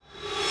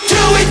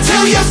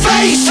till your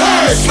face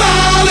hurts.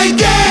 Smile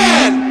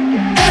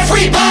again.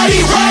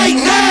 Everybody right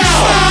now.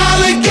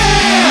 Smile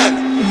again.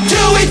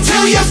 Do it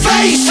till your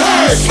face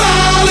hurts.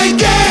 Smile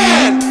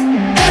again.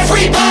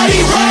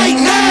 Everybody right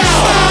now.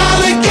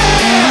 Smile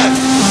again.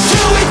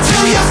 Do it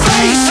till your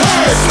face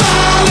hurts.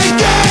 Smile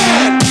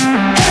again.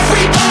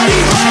 Everybody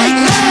right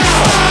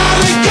now.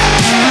 Smile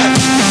again.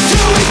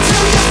 Do it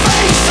till your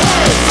face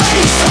hurts.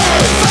 Face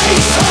hurts.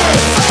 Face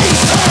hurts.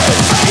 Face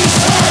hurts. Face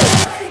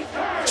hurts.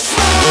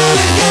 Smile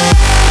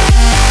again.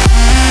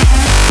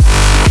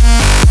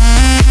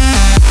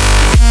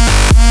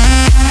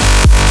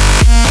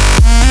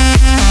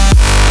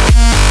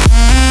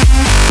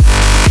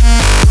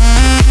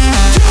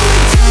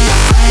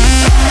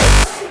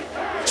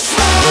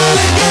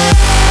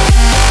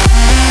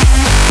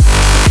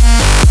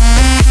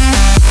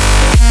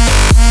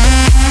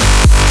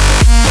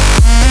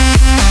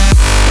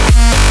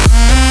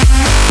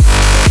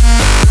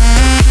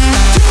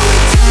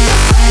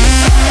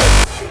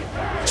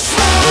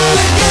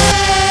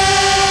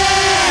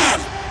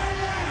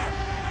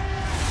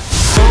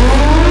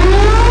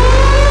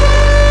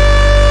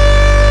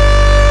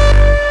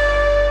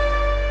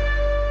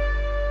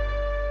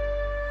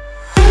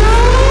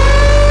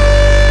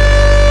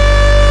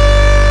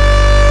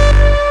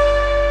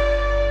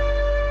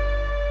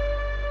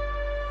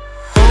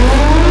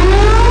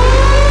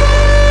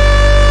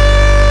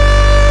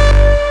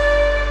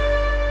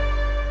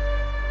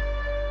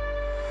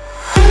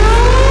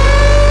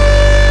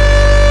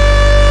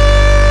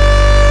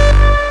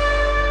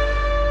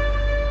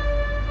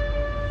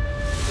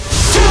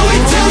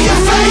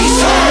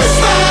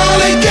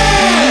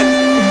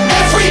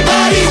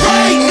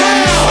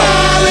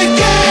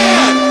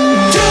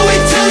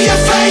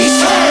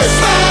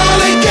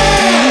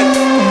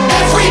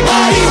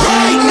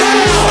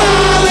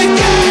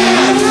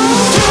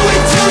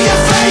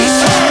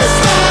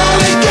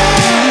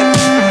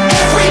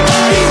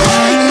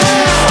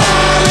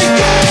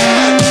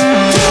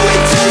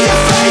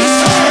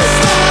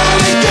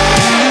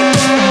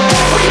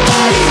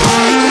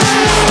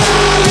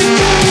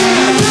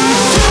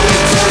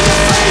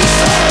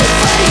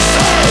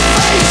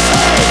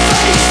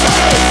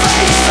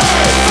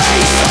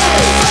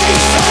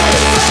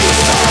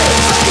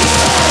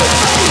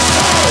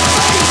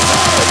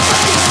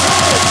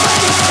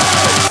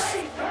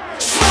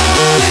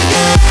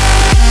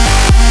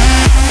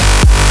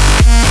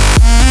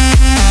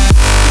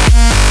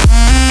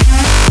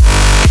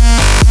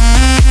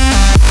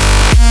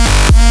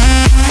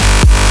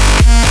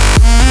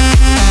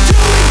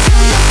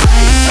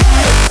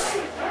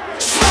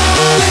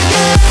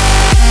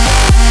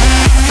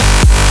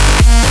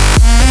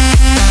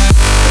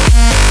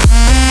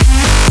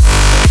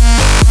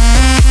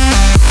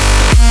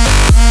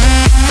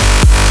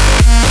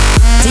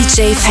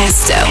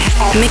 DJFESTO.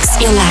 Mix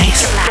your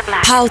life.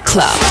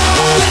 PALCLUB.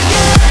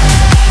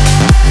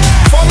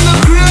 From the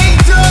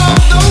creator,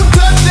 don't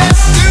touch that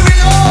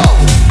stereo.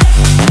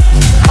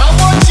 I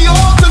want you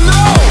all to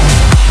know,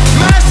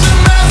 Master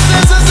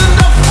Masters is in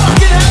the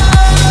fucking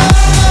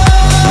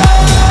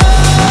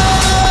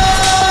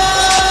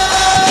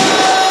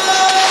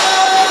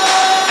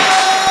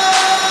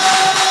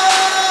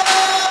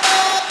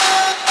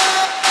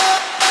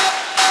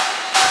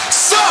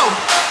So,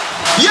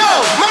 yo,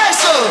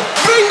 Master,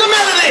 bring the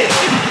melody.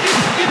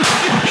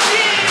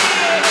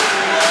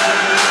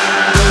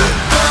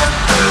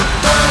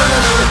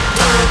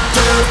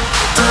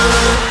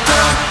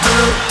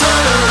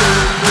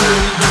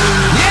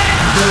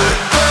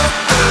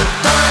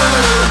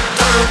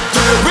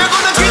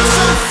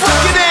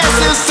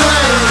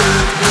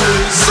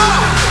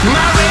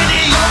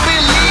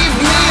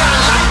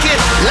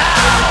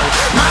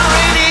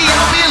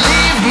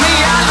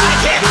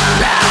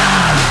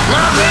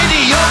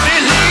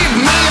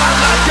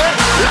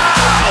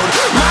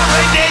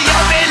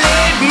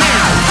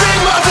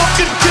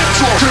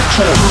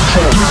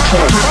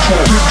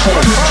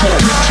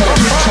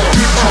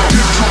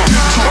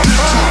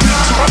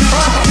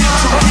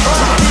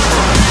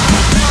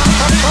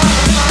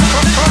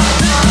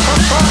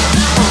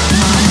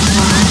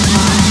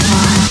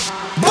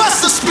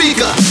 Bust the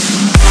speaker.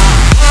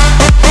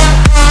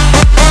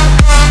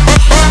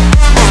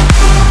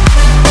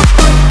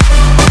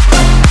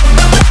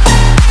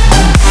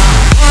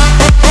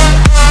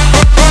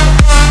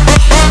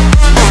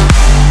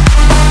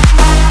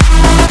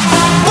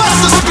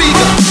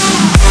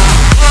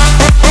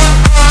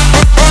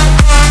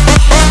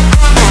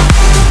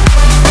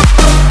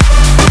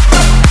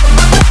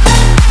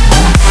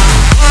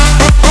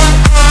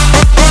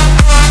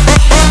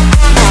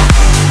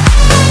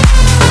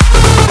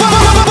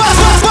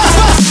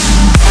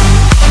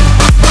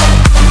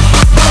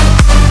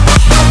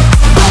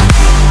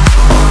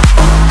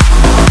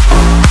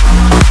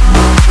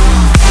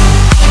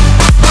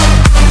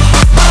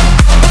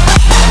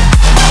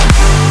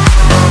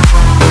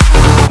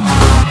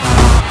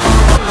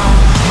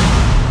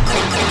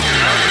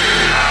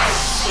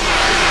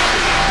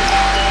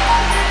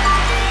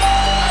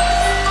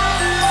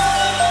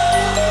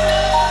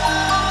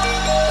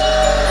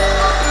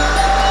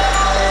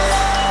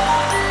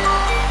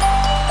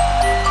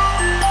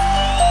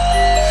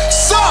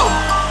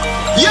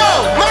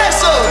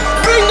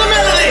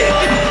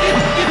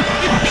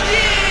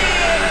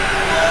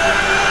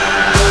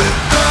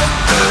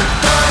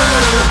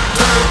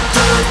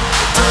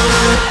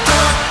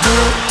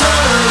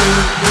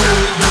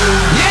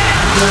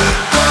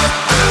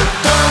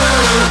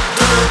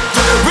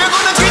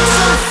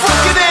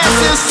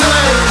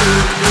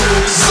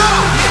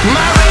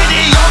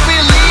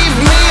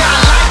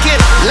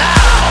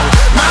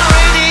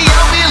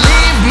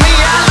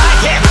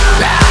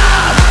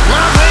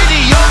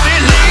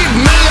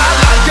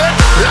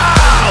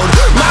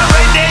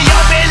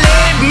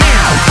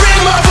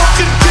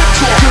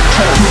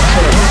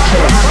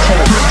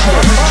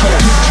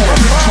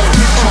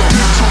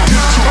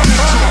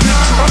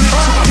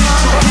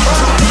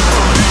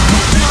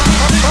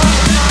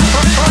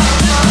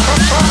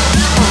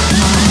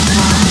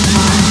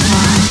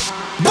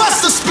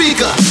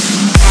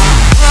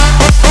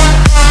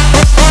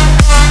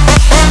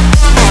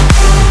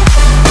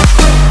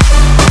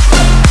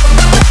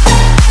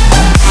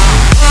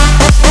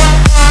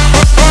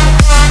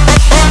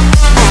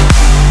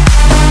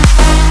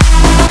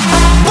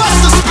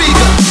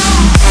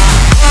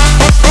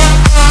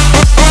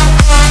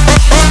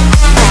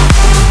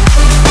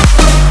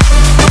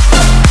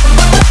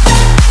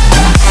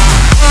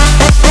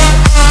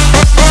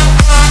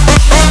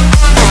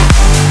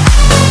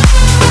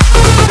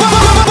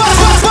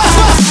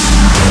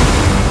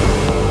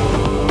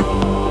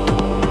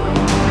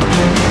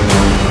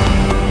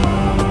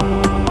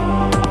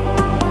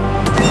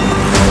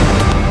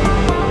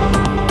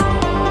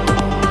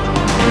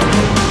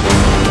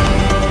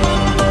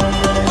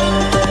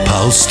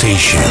 Pulse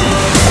Station.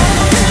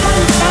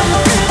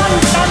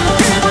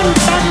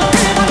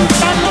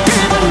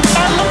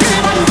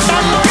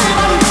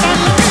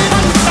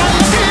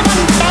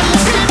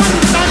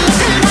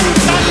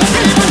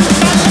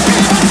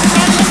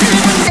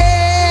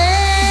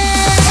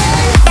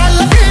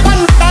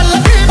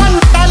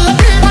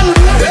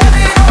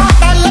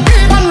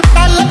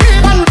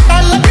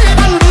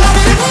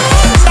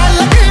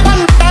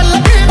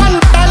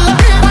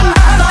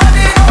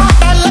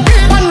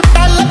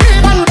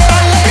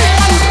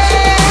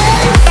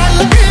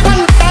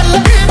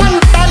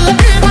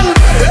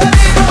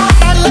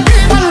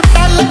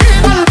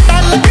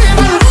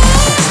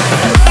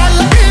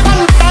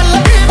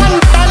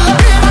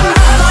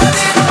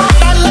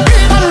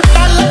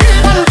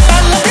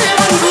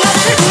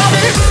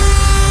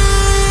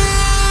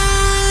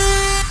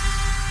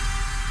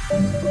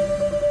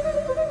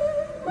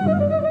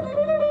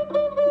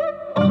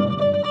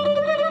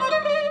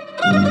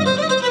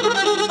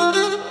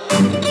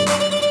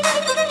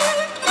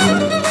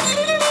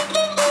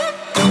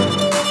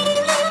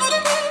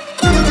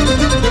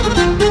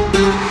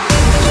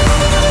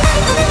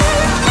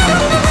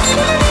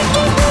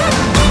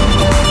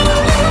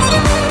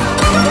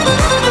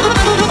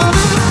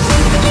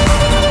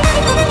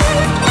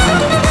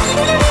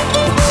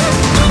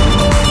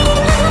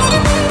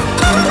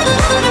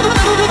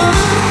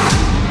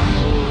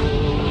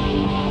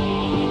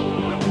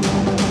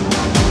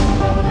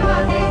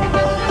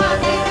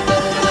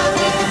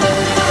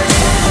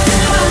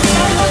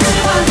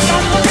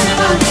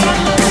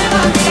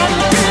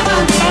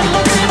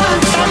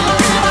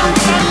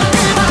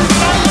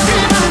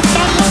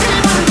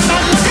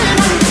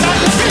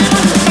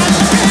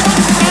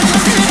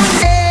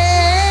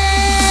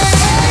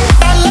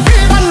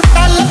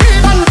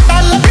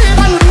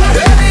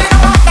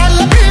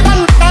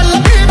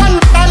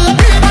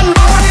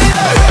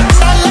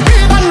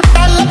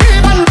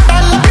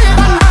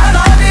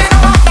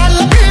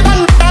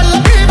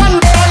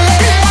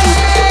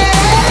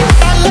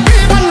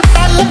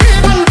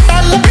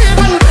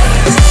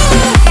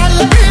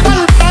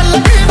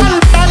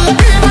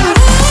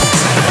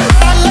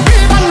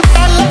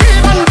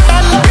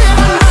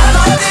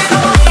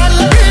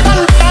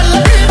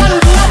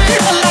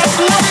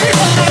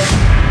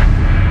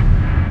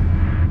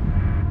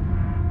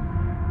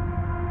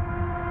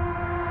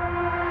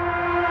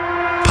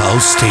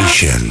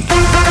 Station.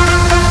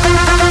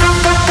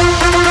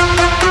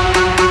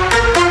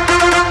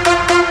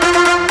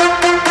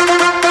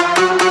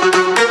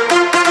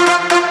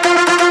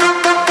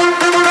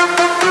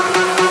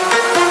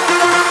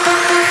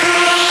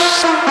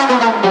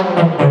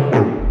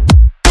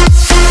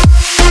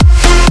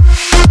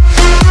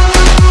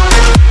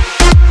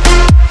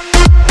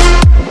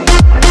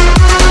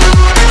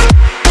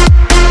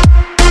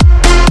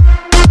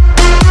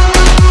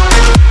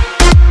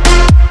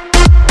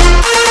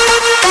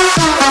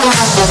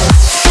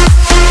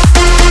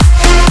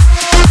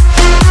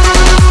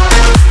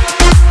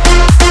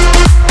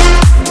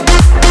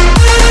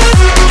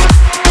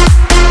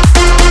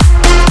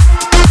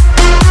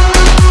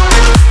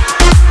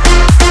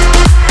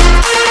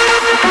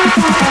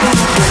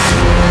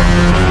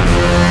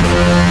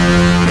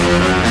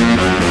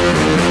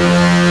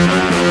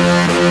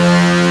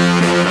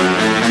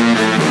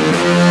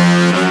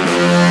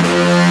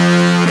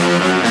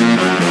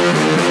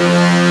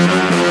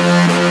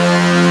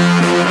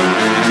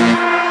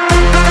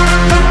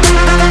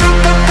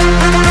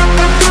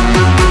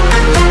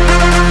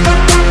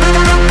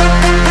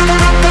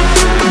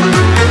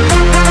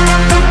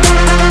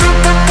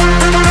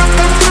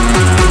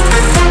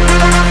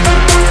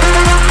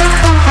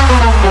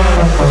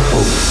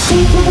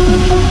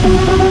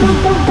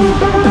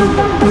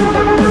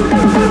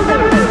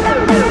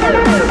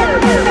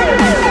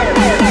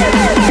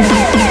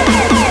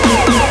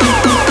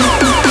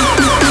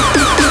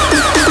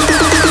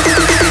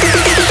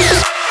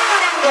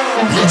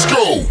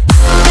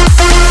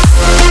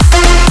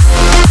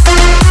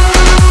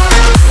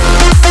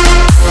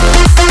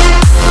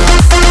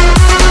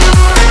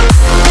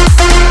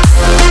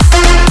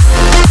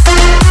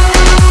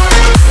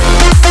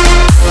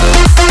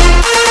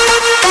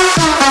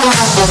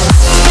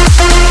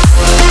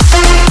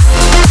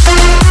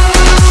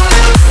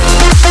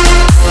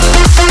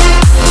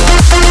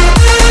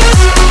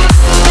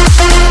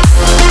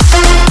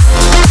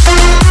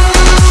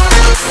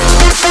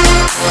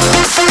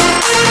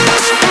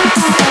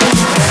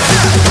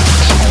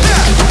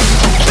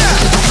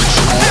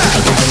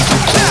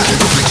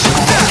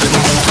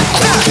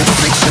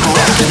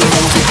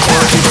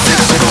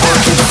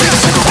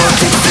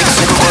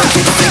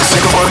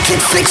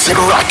 Fix it,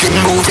 rock it,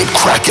 move it,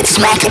 crack it,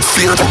 smack it,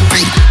 feel the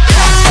beat.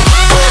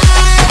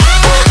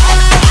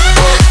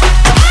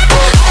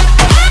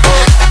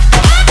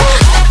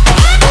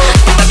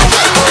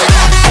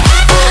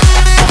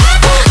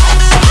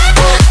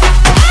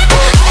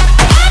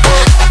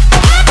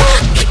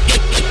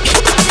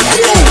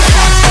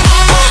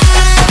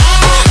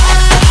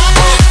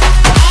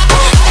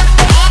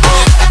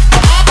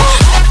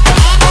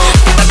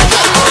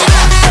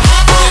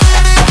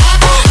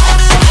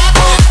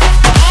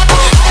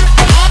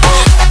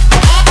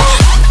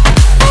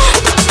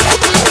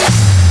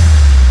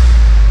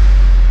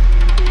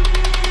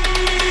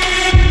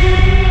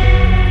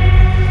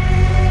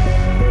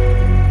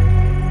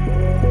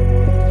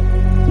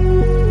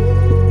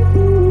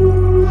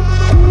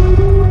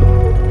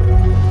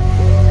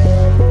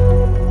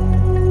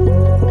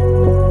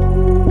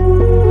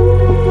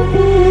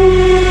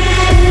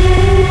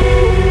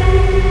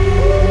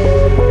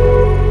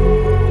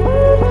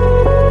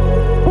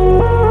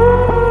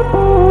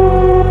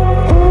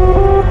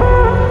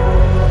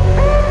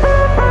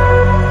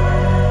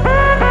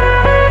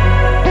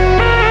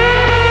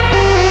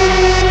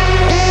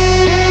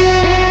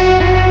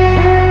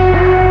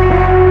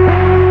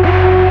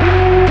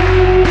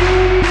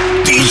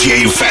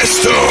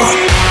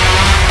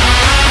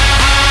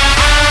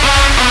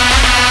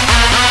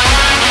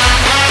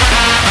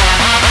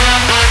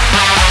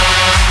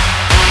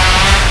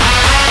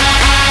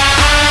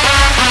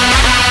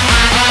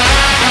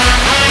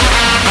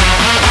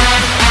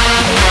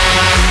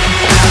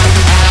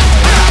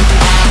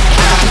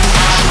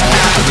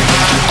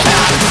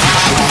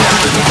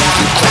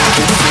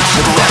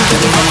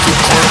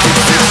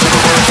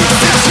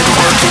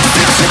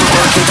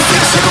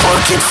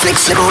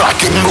 fix it, rock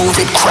it, move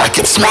it, crack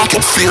it, smack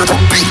it, feel the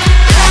beat.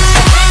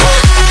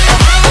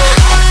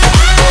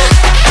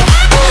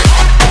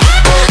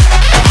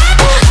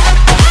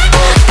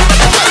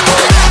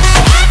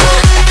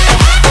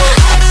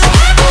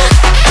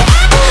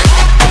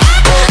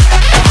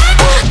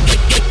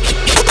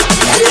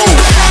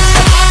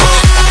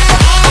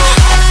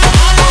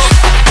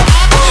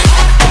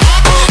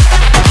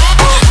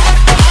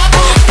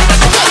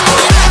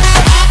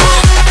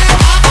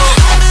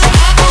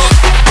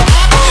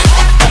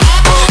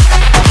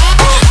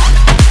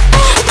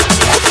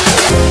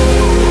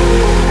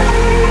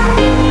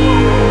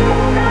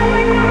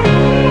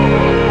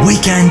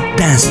 Weekend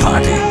Dance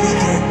Party,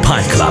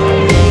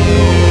 PALCLUB.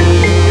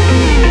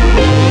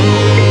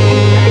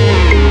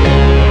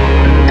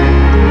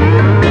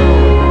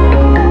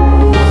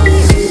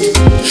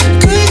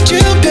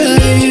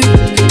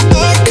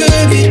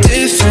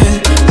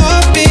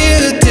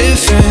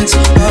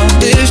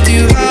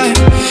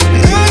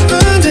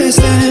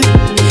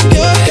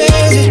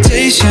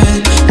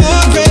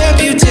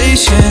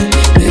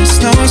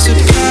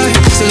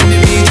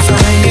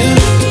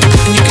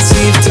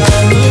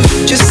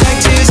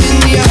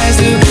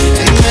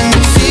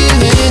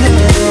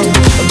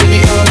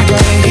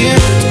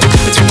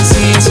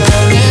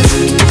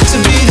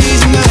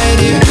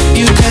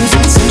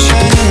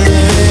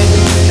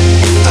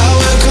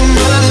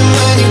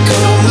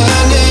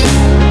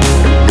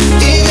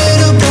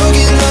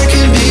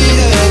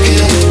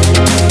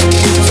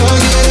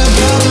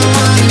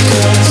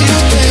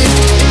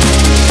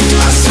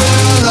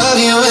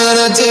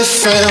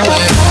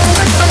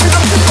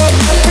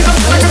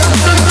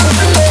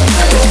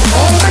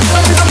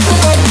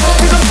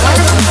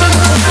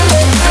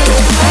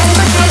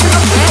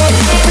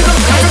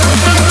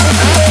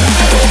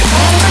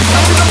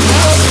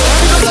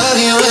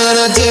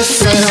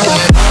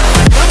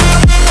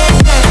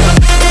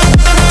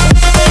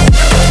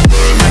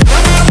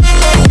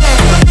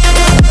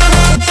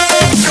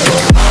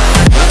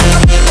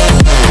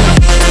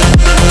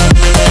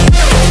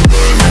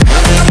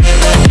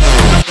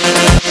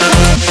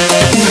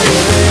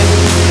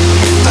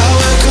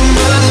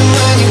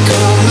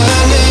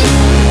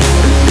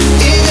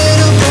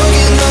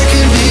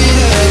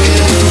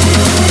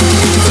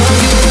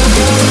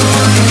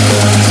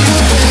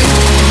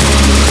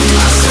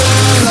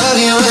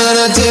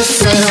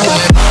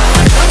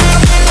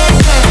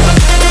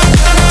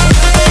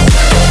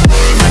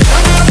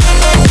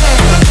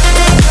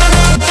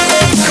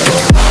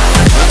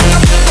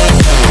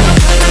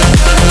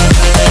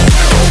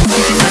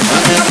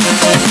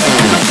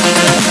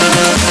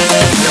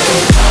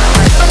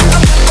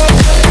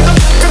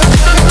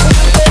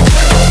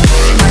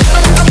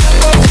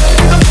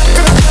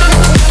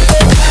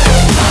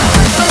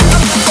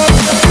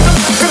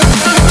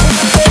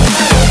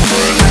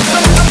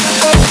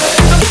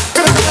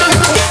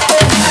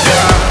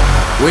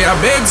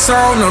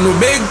 Sound on the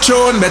big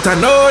tune, better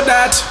know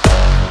that.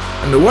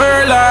 And the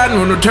world on,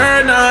 when we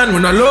turn on,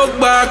 when I look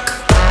back.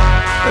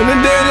 And the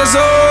danger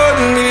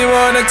zone, we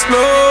wanna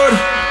explode.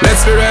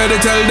 Let's be ready,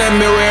 tell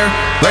them beware.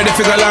 Ready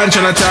for the launch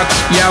and attack.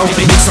 Yo,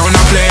 big sound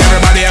I play,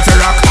 everybody have to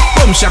rock.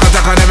 Boom, shaka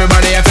attack and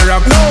everybody have to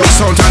rock. Big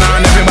sound turn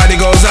on, everybody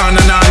goes on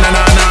and on and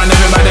on and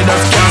everybody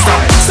just can't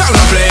stop. Sound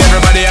I play,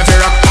 everybody have to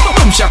rock.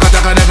 Boom, shaka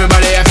attack and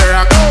everybody have to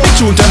rock. Big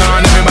tune turn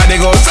on, everybody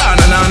goes on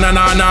and on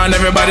and on and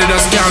everybody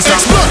just can't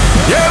stop.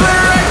 Yeah, we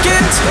rock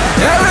it.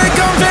 Yeah, we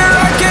come to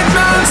rock it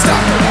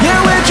non-stop. Yeah,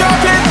 we drop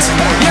it.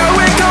 Yeah,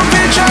 we come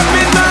to drop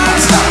it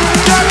non-stop.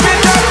 Drop it,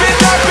 drop it,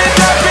 drop it,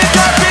 drop it,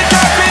 drop it,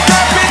 drop it,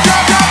 drop it,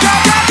 drop, drop,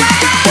 drop, drop,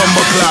 drop.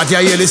 Bumbo clot, you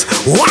hear this?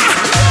 Wah!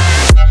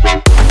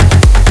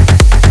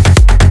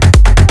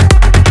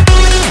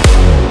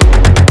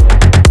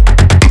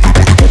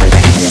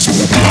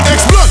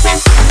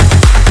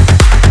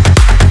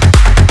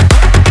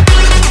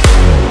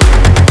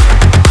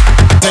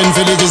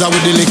 Villages are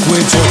with the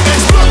liquid so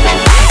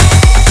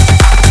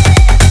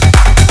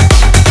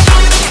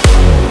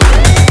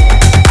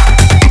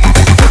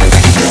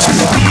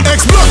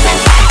explode.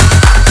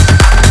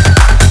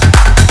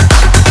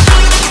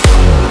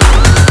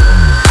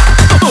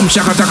 Boom,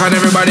 shaka taka and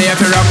everybody have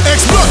to rock.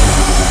 Explode.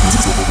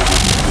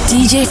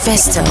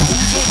 DJFESTO.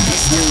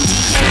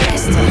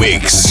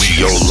 Mix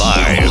your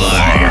life.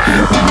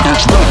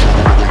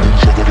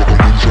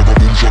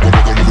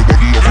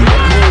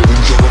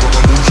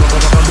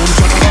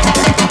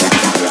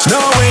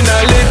 Knowing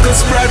a little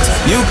sprat,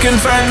 you can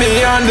find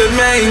me on the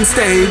main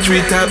stage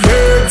with a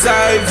bird's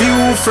eye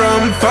view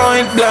from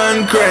point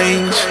blank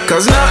range.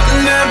 Cause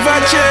nothing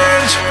ever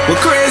change, we're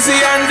crazy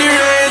and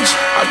deranged.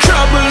 I'm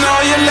trouble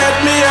now, you let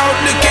me out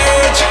the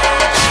cage.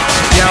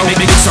 Yo,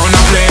 big sound I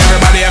play,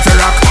 everybody have to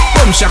rock.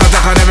 Boom, shaka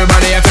taka and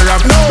everybody have to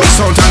rock. Big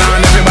sound turn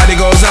on, everybody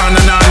goes on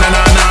and on and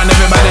on and on.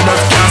 Everybody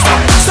just can't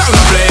stop. Sound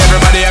I play,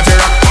 everybody have to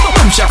rock.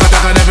 Boom, shaka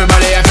taka and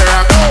everybody have to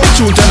rock. Big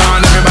tune turn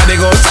on, everybody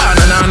goes on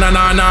and on and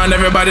on and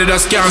everybody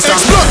just can't stop.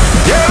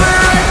 Yeah, we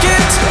rock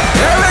it.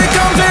 Yeah, we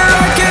come to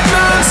rock it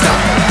non-stop.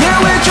 Yeah,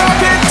 we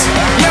drop it.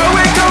 Yeah,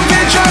 we come to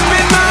drop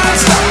it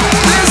non-stop.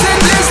 Listen,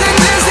 listen,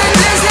 listen,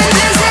 listen,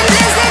 listen,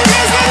 listen,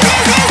 listen,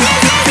 listen.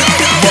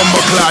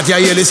 clot,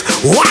 you hear this?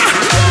 Wah!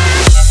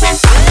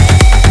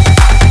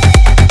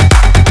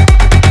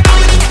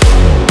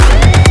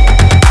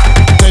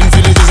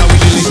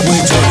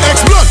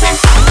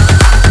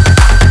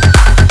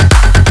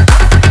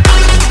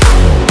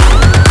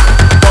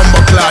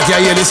 You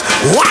hear this?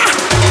 Wah!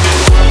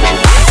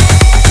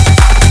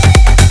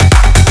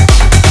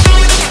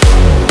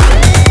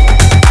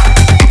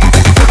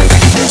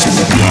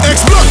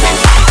 Explode!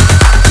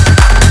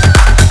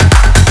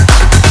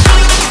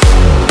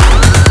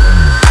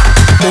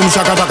 Boom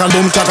shaka taka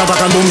boom shaka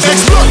taka boom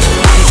explode!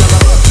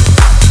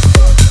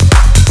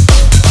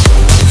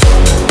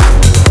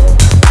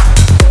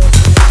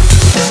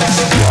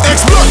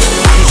 Explode!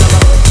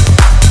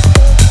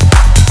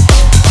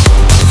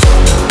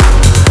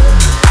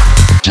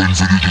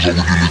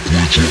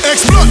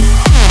 Explode!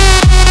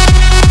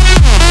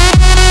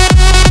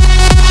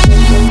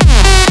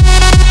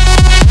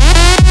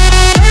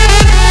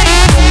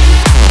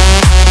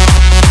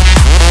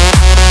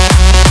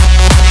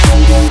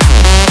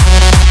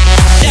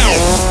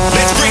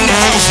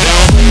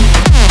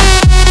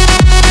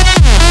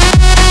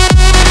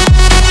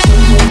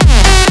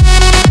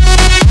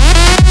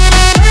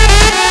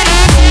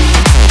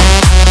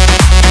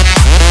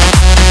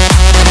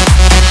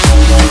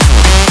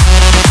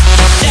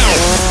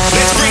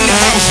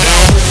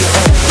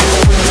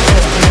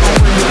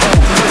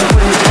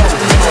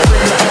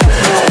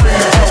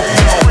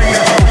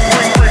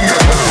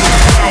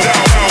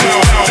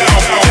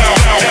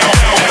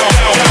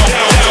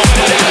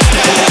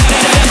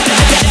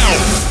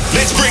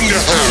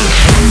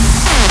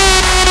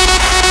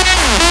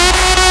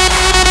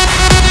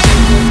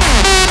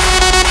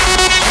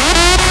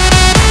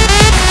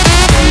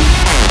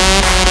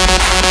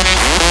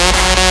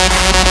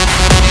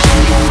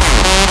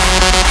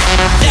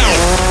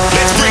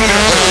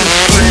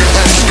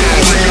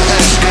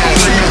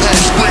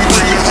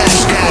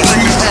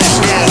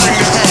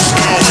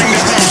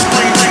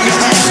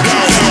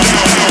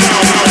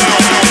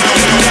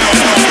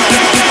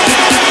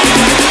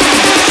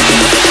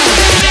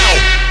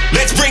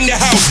 Let's bring the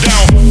house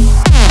down.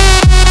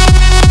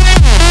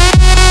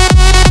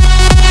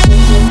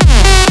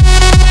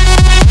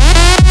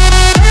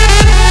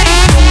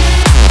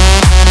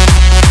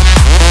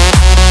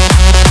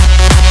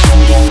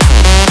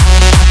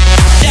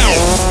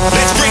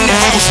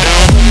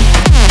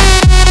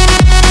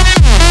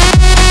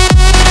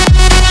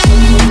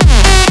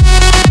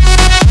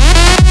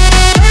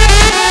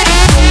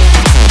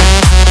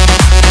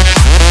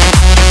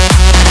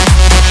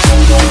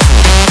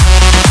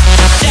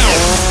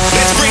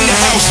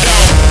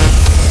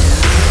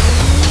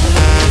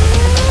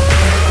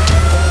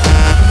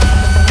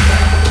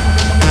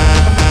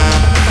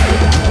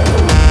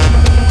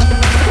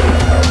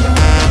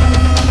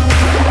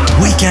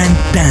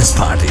 Dance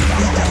Party,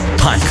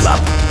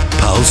 PALCLUB,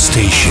 Pulse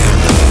Station.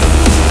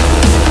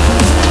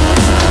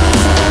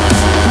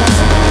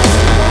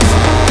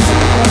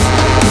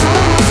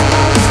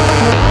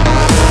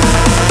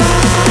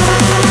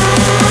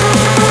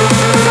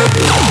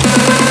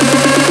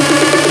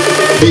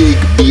 Big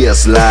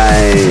bass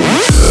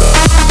line.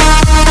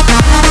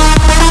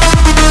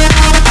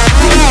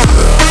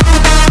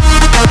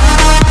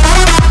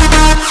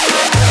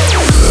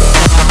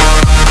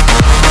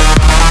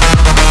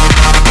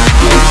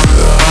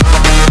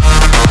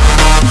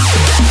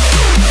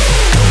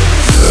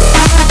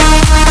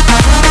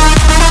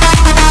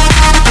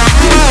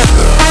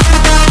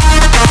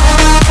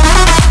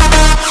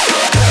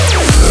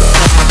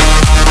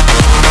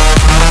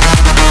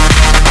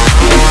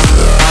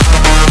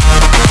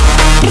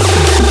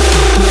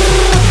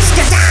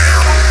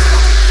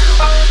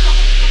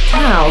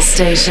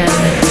 Station.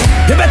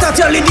 You better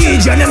tell the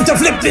DJ them to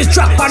flip this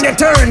track on the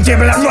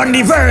turntable and run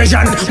the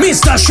version.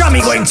 Mr.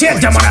 Shammy going take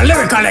them on a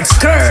lyrical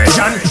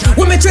excursion.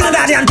 We me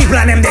Trinidadian people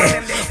and them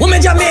there. We me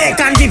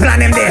Jamaican people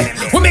and them there.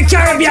 We me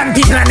Caribbean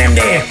people and them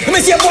there. We me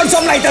see a bunch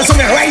of lighters on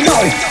me right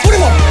now. Put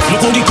them up. Look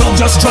how the crowd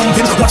just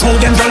jumping. Watch how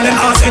them rolling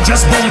ass it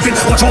just bumping.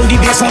 Watch how the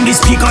bass from the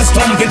speakers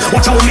thumping.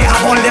 Watch how me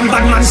have all them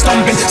bad man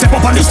stomping. Step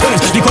up on the stage,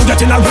 the crowd get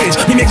in a rage.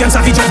 Me make them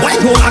savage just white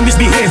roll and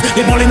misbehave.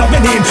 They balling up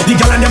my name, the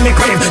gal and them they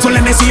crave. So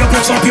let me see you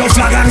put up your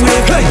flag and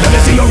wave. Hey, let me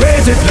see you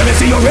raise it. Let me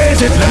see you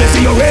raise it. Let me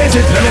see you raise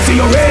it. Let me see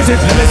you raise it.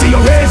 Let me see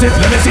you raise it.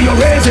 Let me see you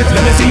raise it. Let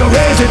me see you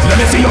raise it. Let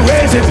me see you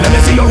raise it. Let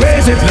me see you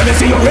raise it. Let me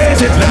see you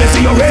raise it. Let me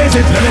see you raise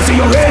it. Let me see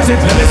you raise it.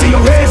 Let me see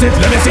you raise it.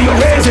 Let me see you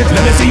raise it.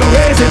 Let me see you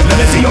raise it. Let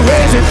me see you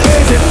raise it.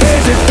 Raise it. Raise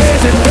it.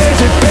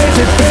 Raise it. Raise it. Raise it. Raise it. Raise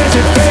it. Raise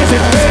it. Raise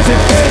it.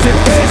 Raise it.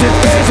 Raise it.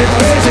 Raise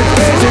it. Raise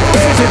it.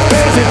 Raise it.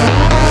 Raise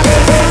it.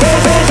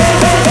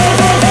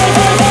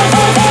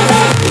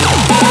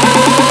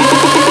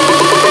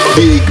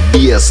 Big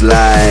bass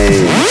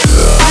line.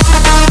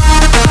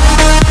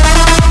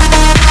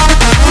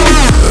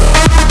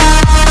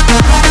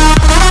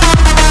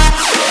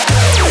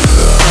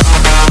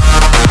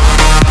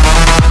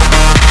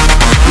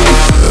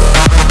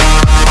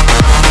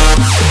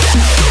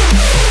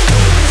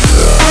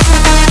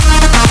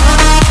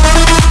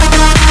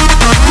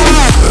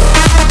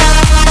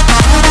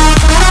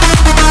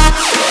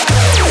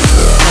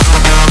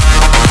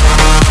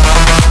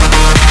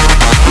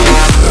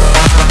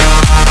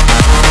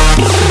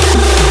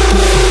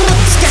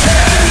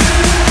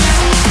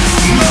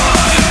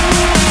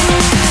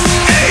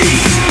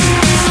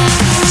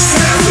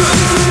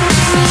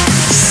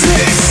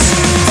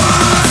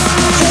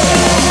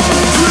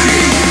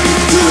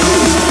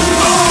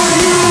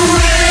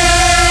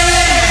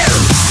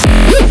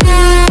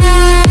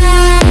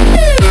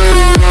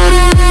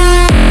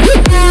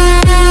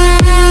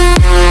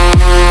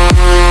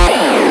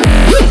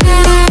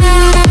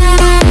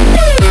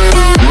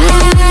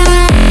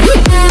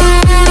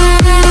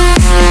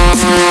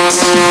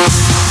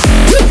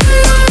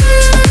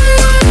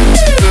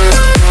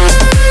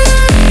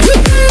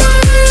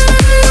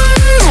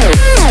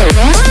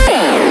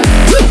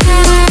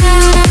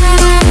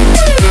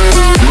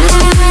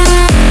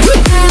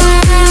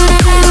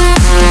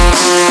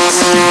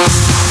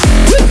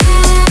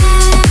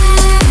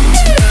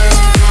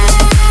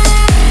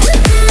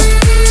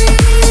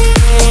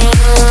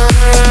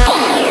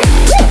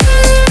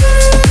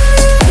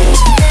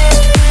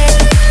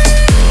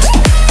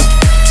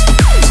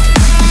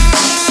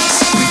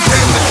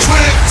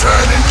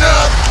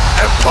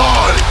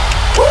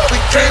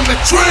 to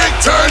drink,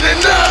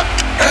 turning up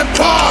and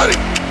party.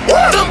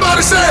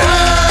 Somebody say,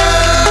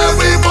 hey,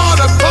 we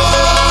wanna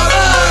party.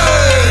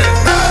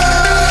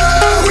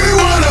 Hey, we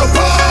wanna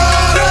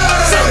party.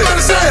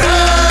 Somebody say,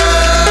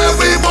 hey,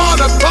 we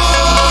wanna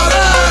party.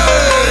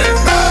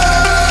 Hey,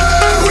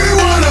 we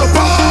wanna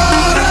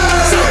party.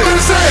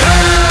 Somebody say,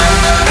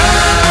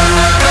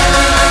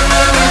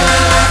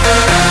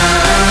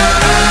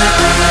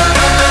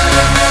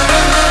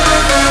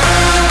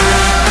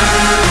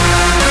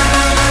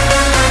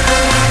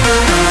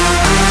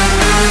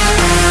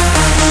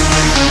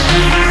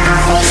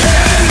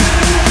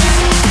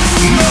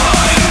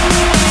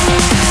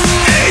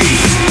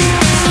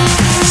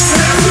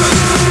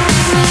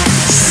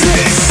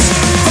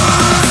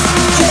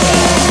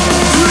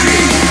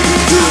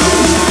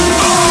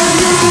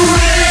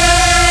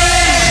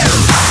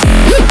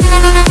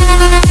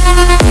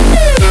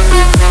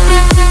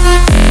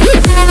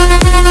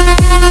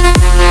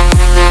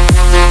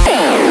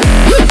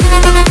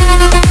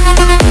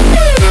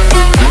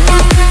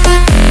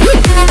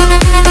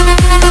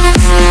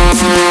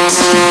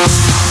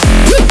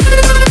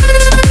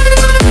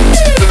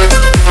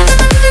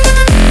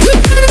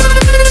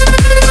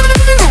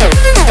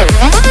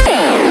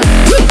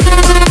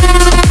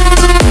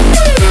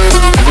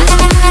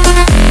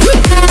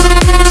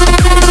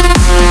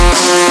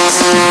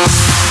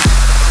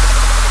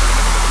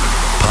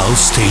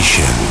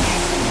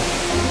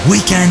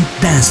 Weekend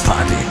Dance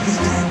Party,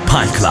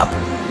 PALCLUB.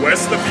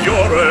 Questo è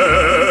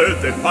fiore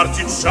del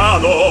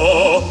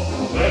partigiano.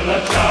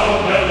 Bella ciao,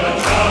 bella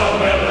ciao,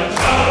 bella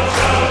ciao,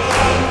 ciao,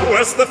 ciao.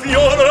 Questo è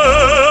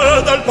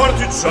fiore del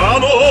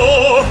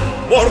partigiano,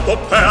 morto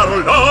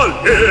per la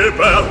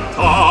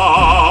libertà.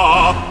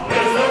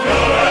 Questo è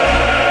fiore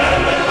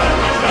del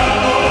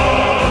partigiano,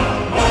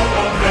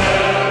 morto per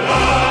la libertà.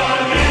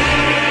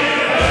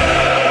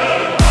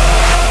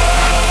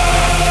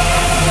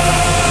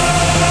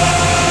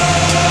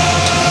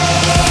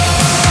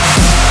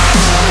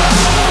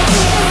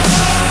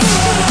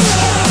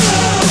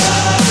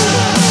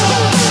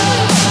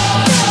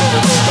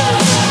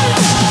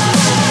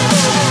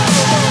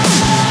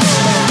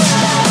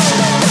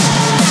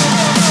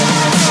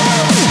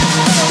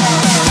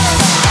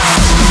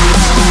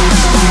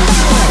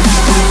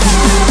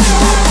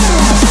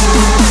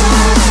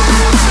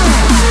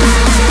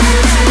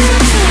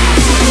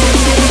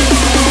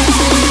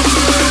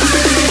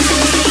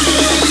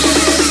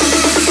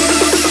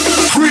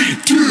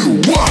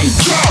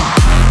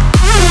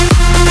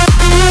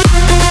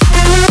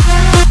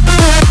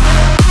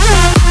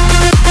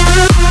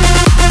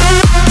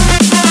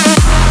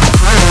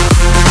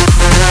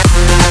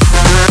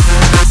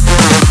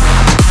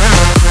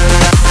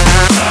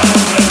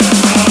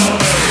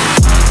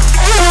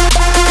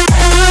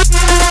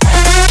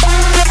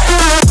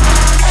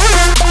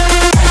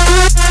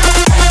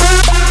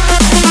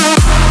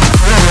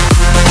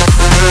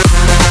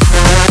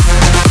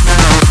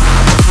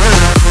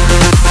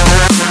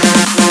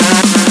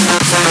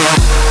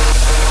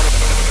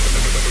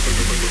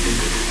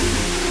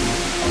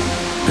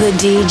 The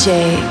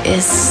DJ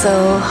is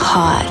so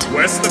hot.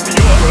 Questo è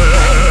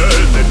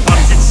fiore del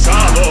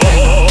partigiano.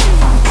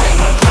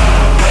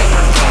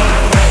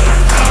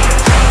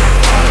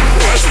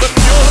 Questo è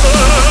fiore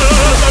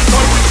del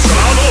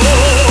partigiano,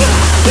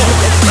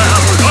 morto per la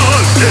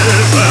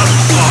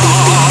libertà.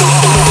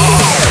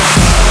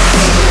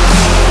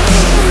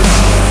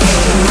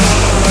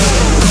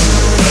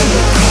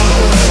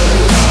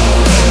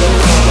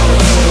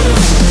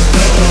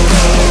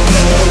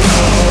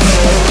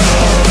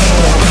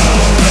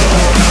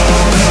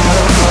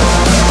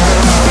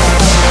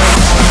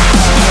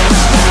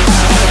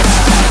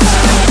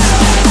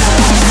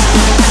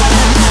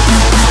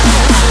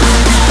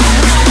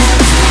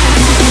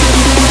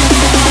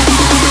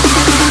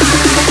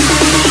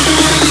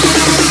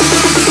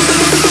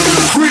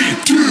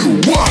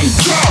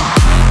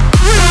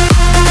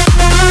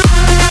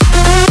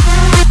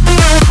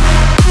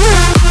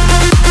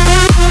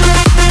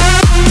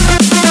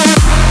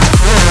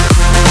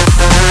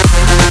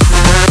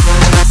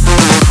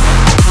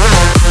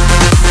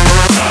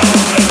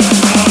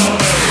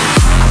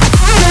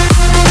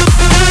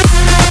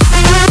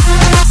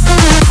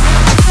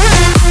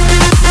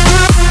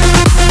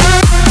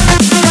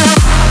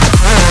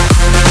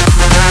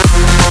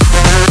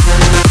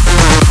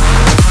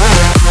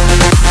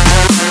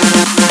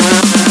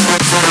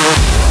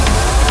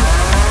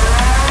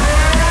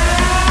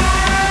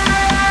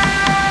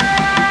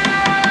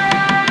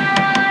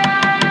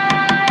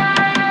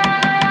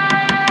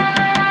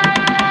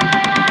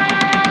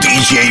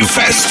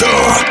 DJFESTO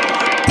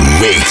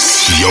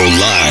Mix Your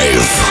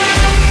Life.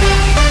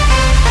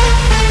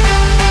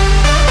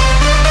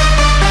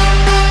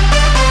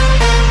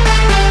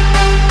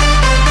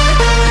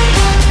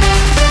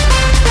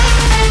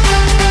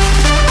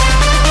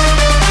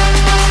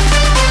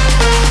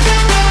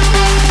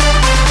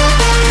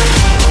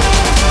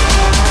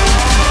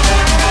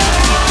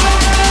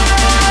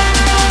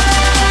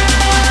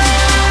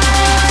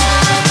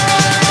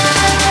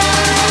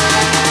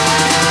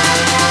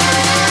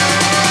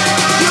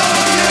 Yo,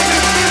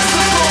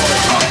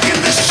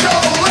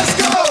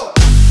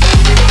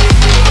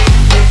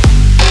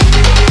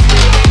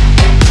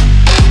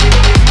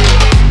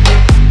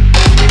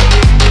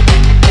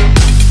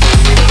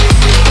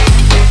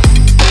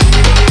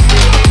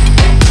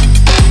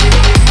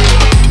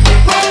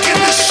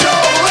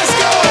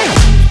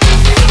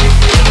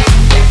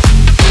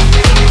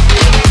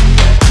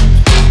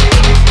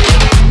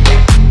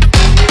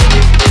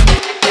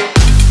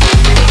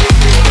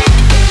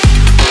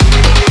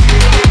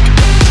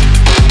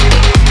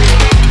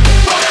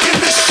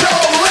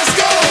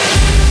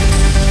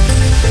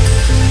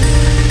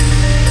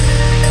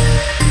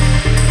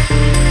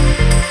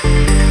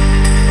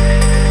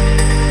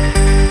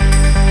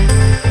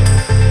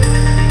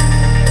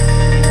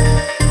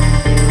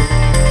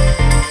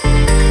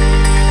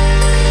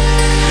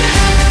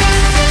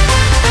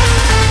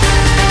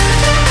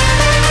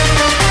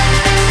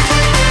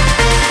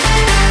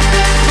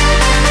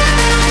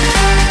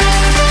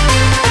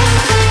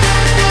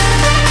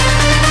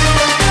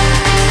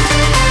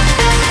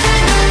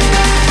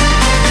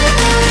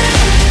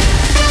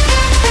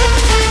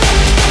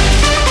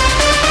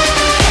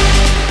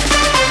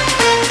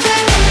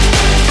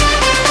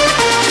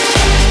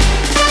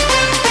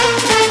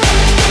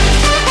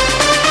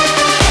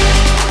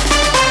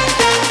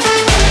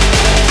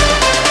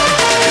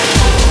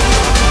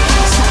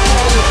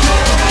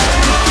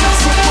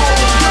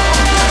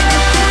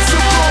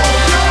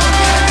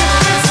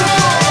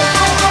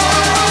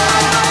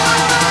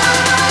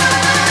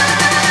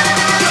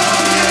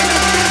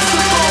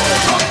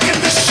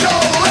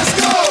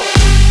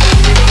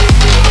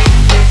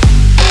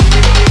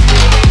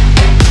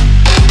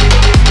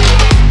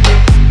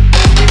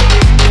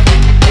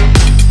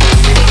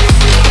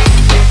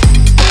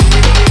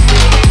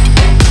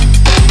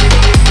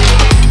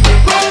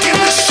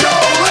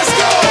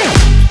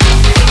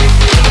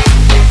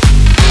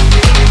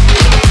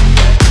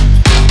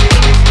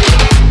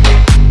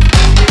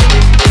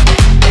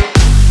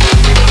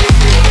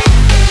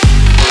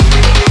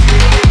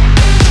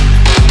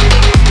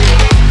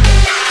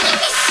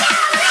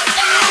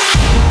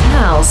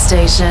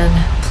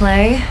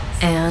 play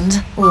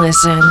and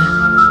listen.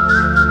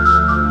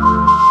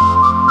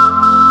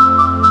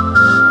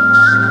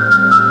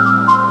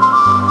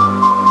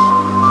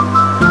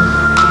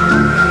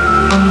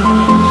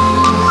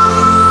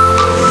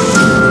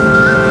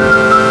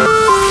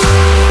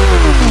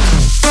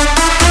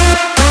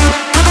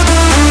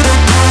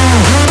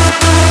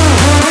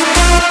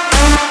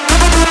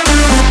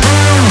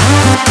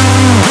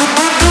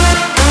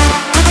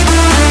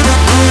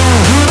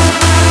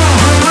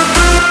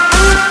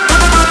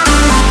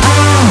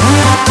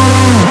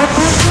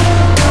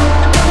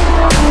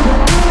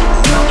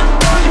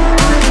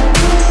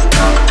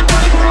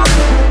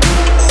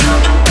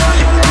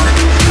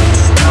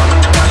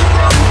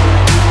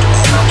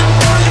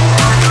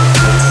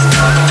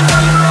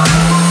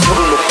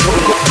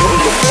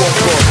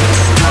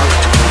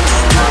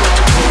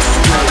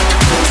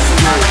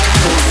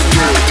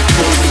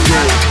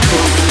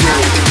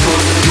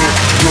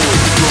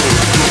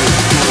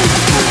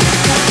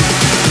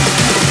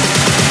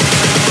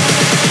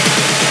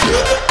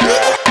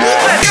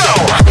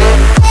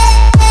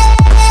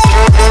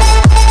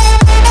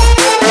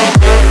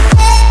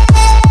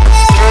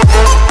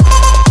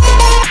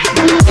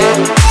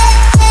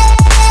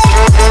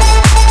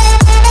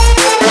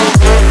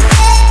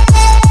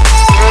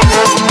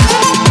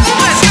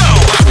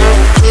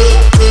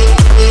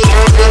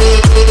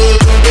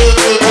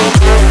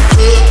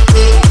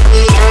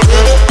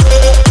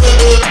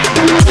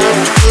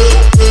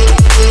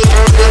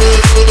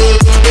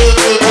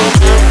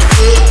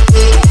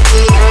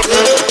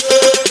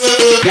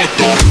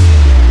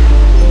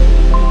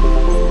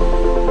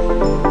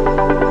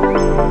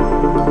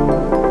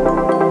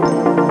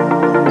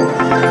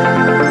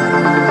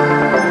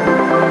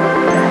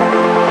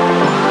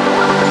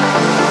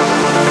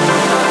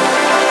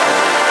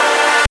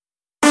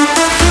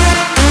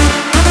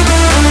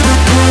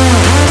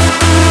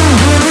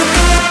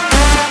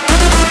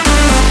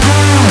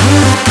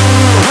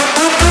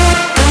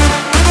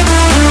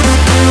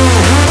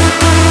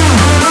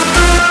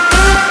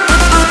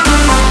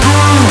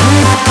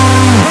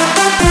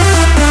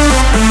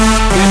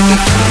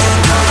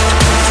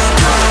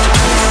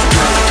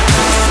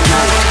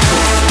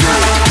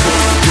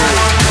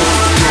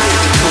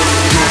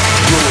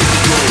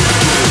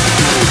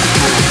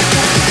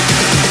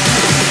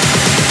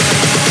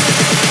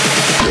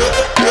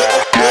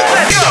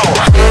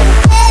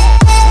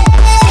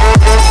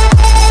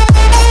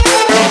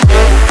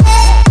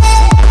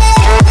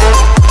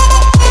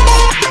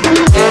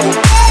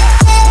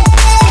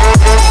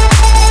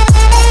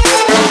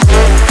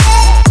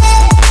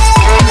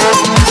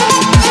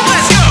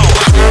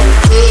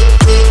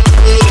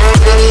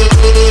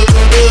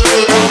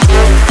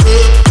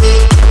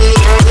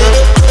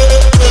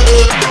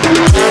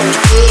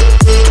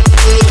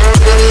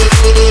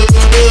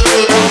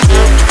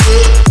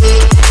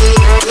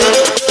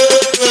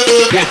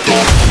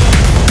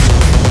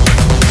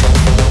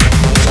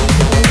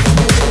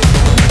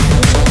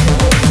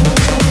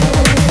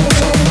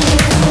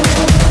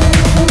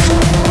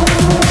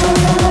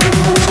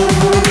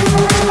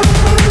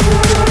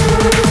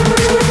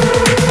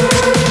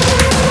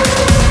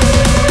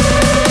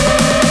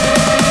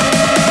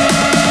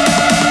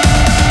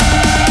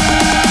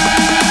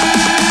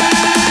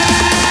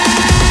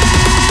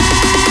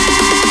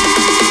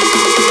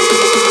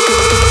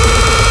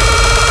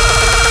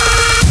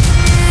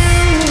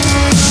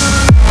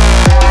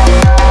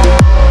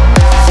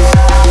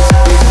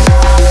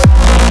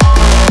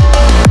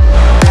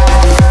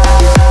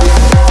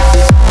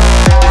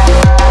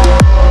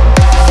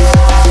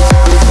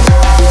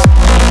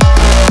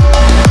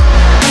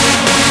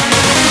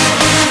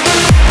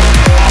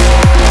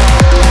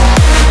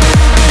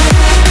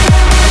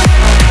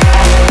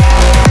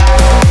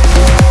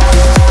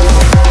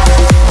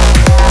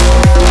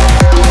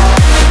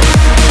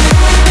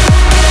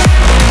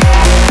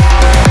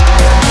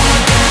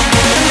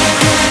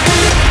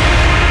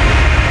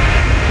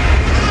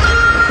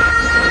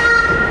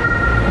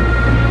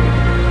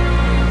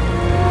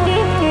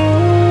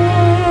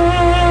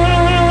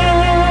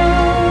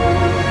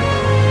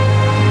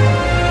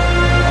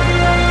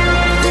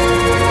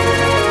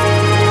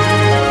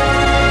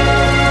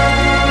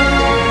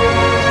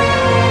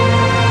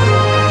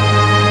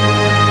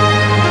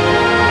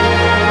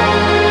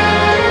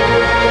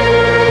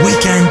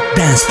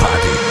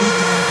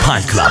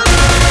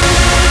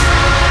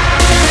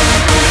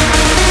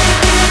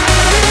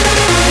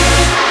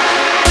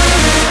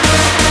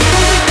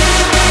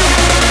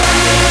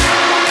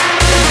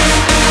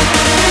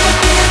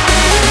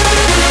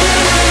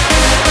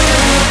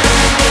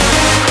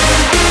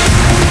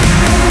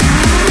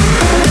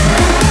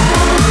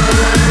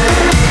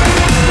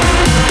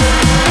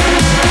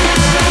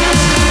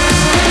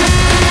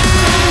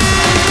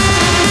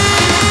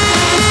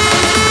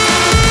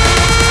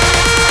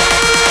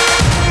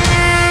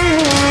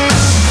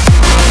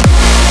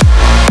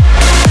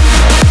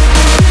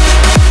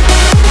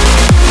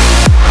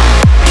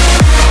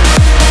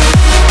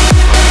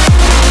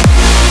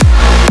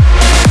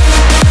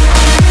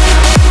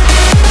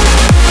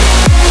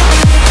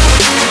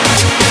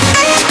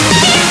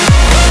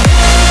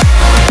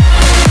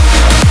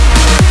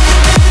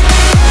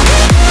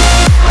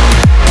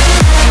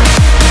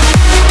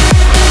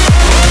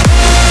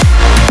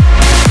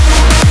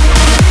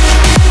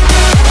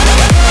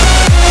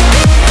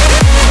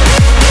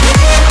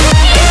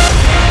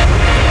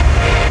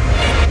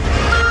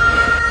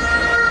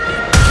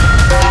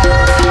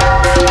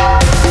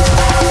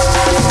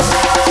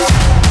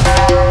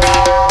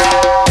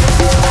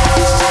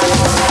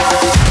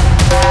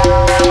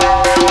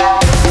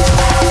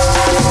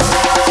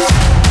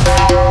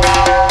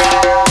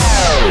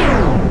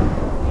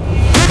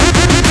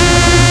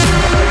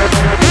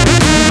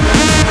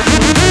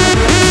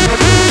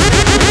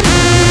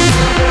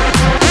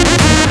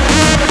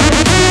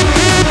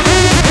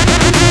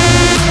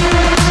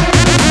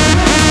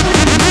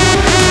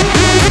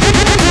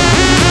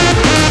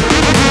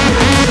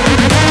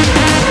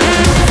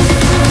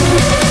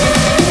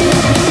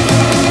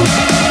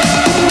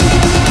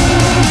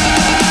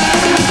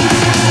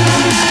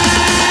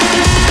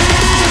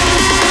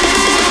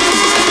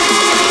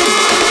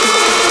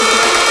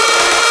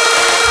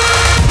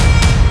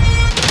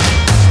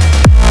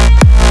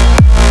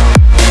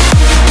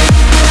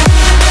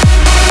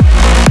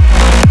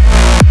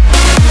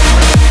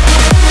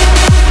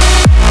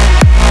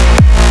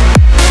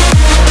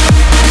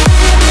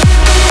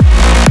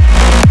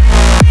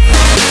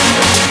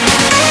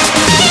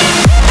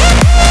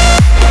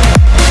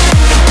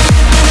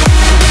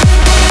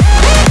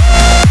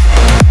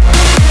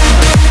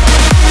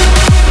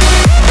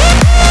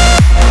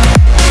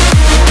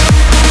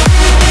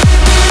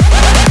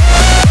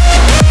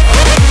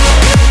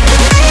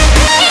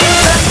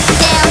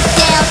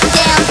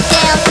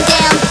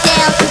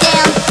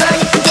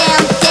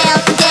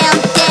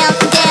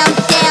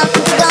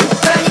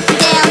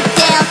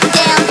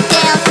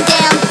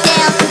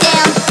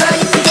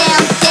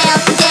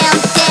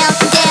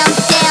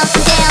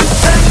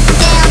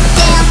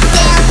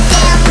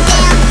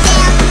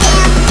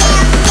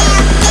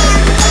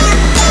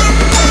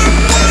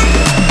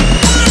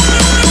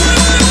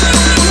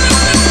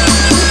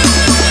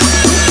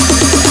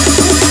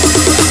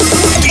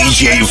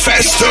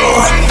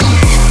 DJFESTO.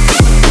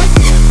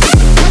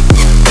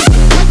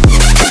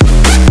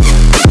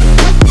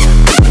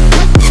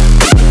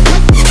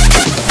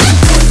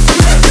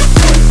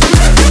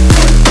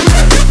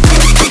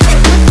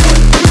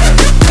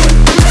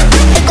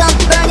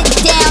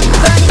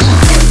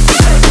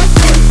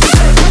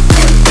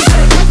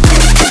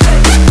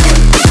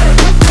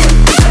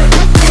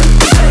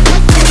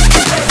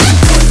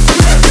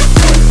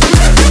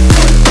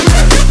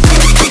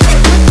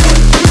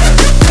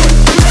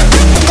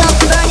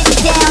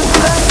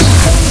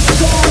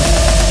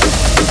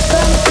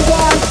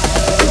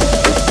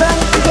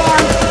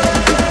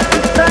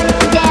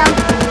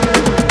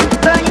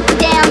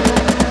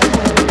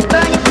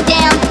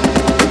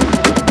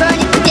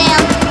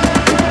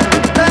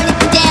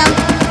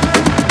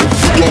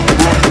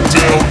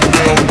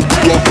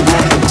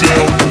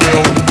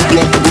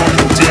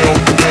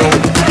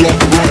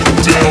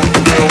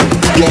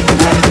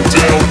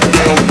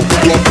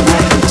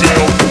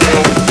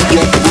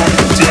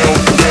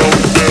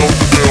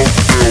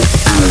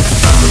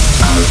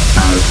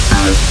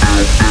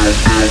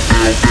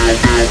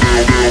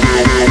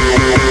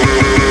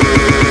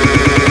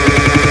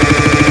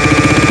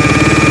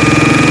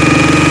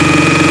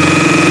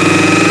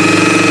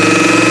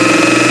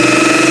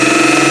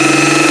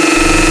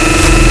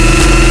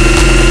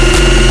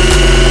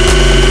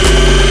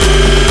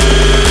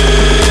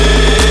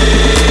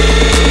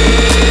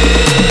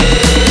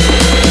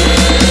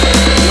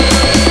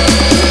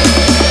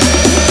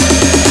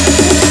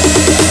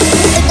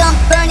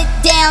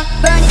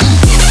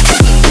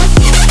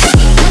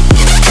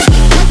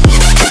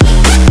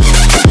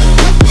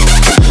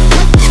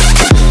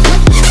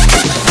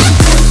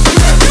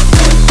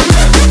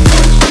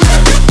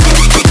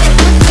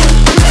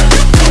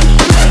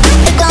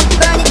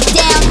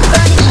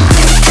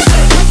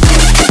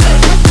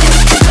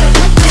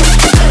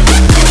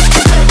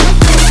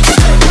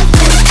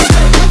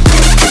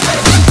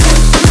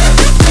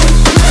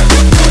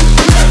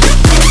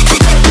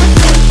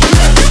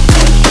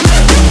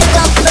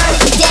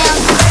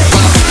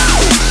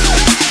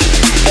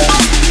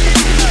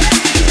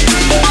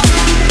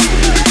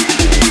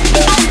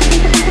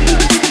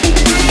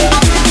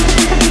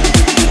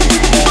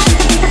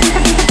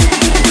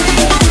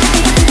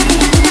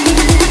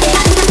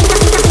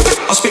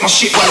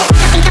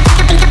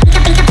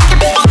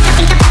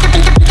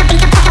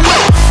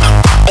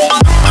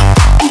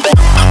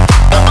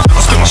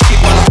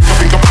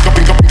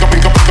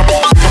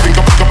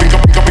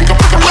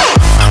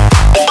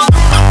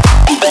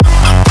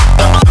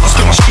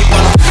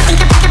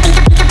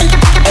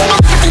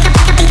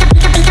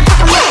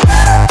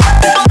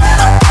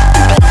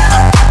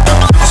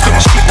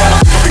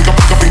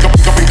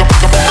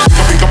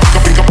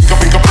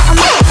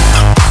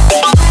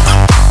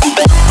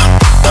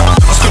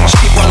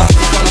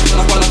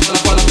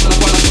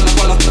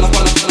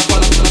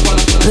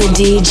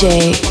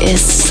 DJ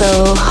is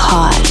so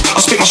hot.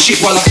 I'll spit my shit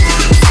while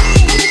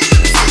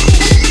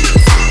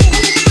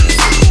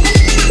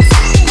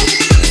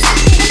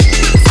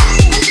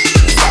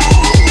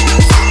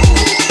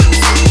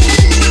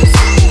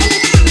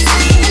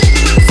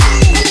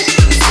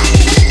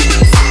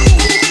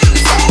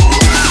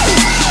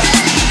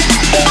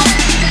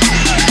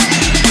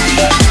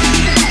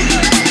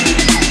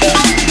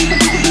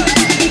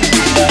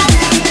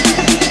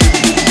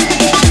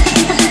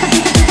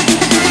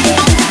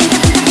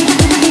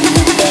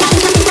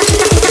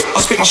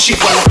shit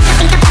while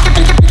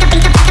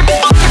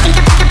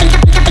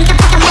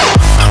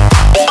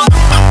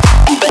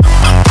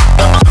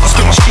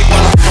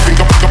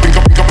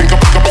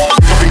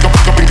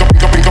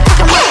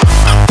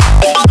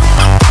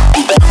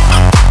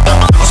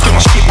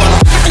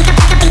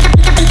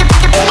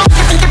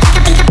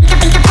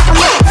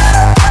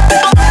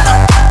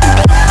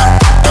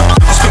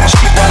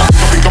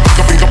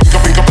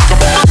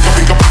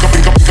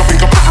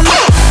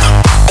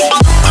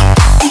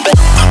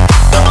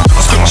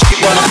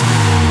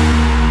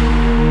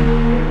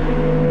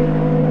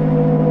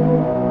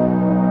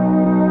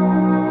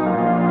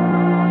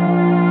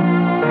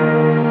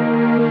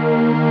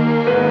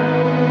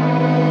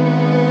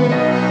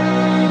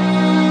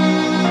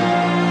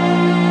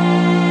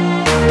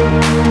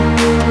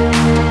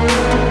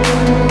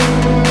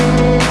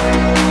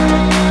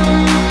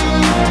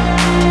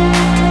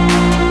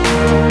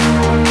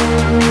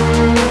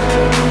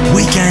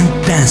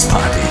Dance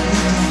Party,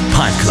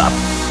 PALCLUB,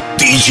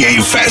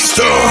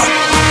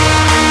 DJFESTO.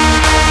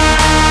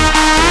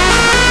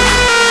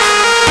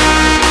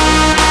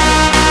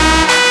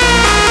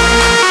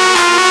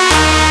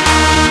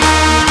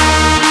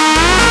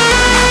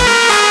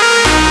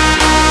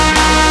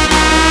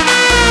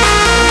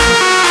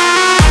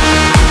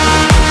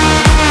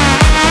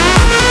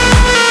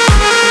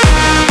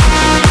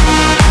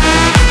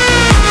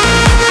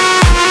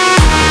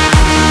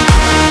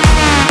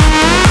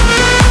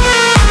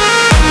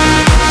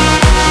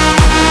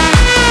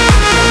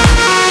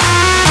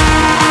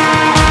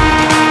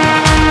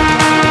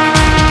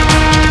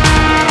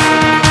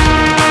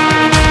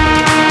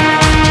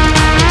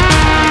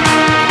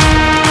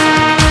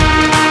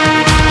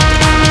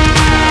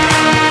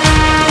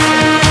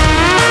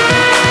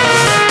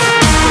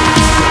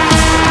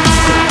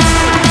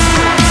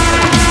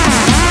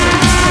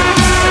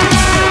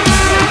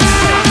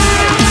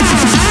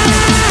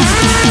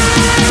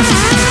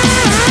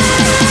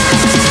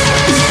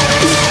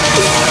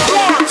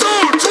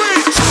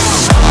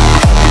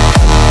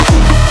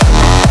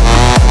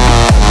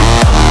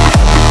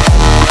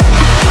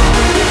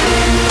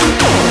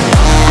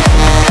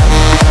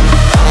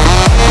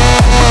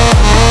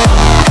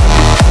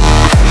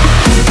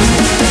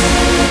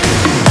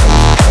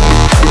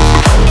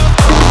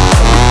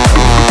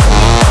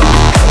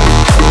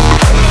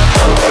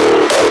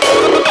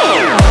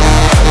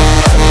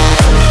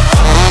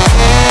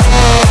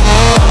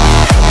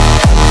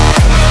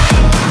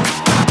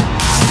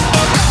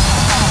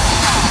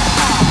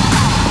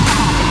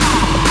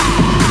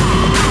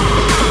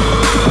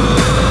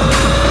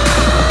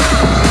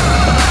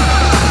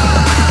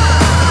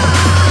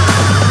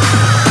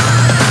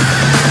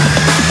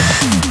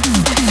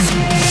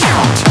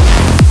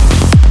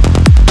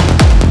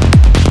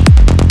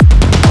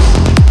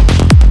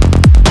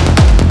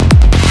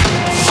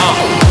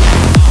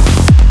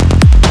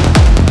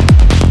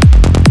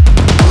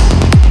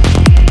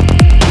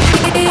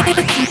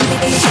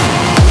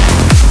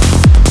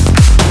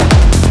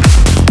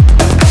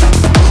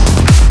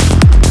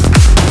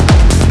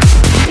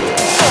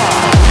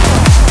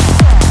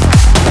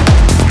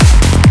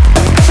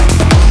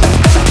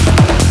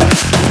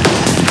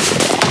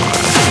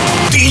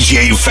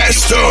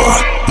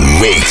 DJFESTO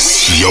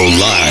makes your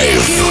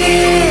life.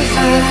 Give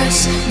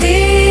us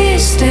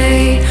this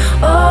day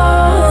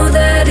all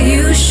that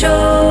you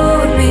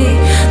showed me,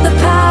 the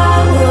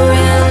power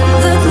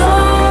and the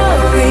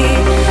glory,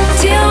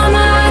 till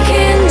my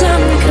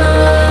kingdom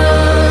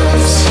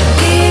comes.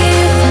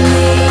 Give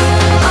me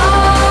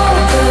all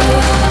the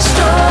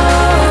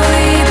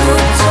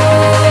storybook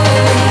told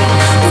me,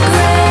 the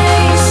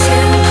grace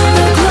and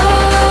the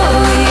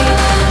glory,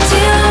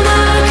 till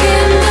my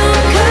kingdom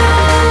comes.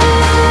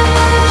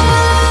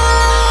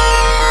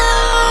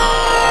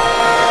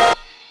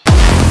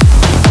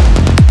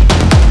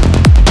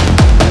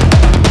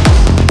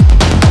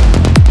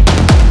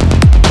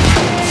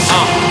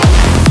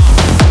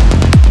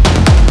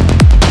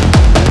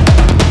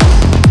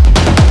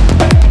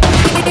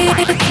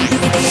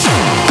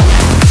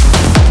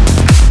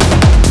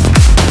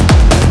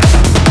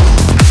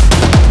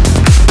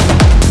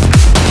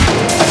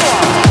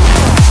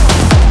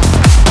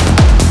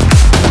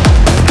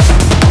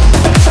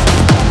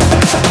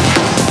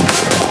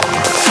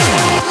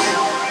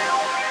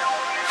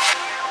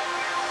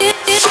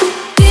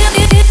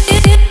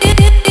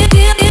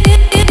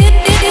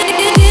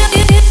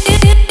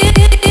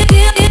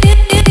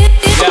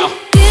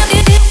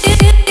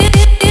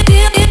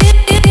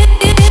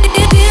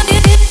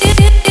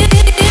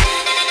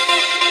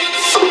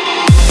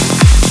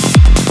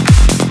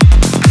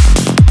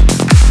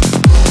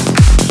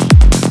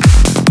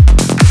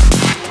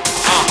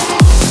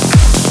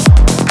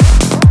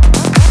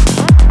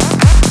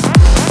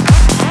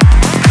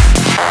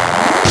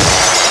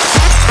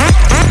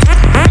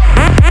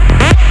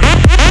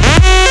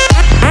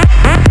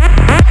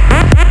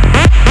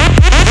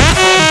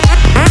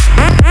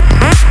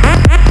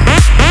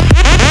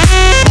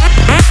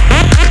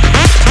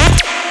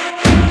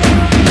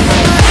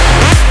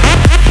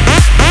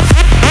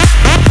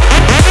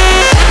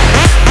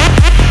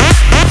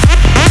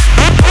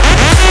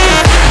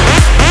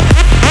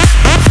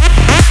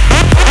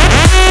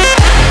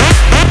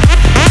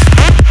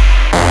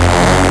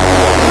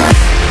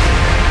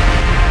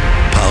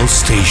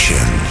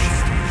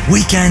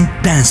 Weekend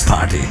Dance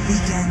Party.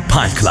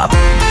 PALCLUB.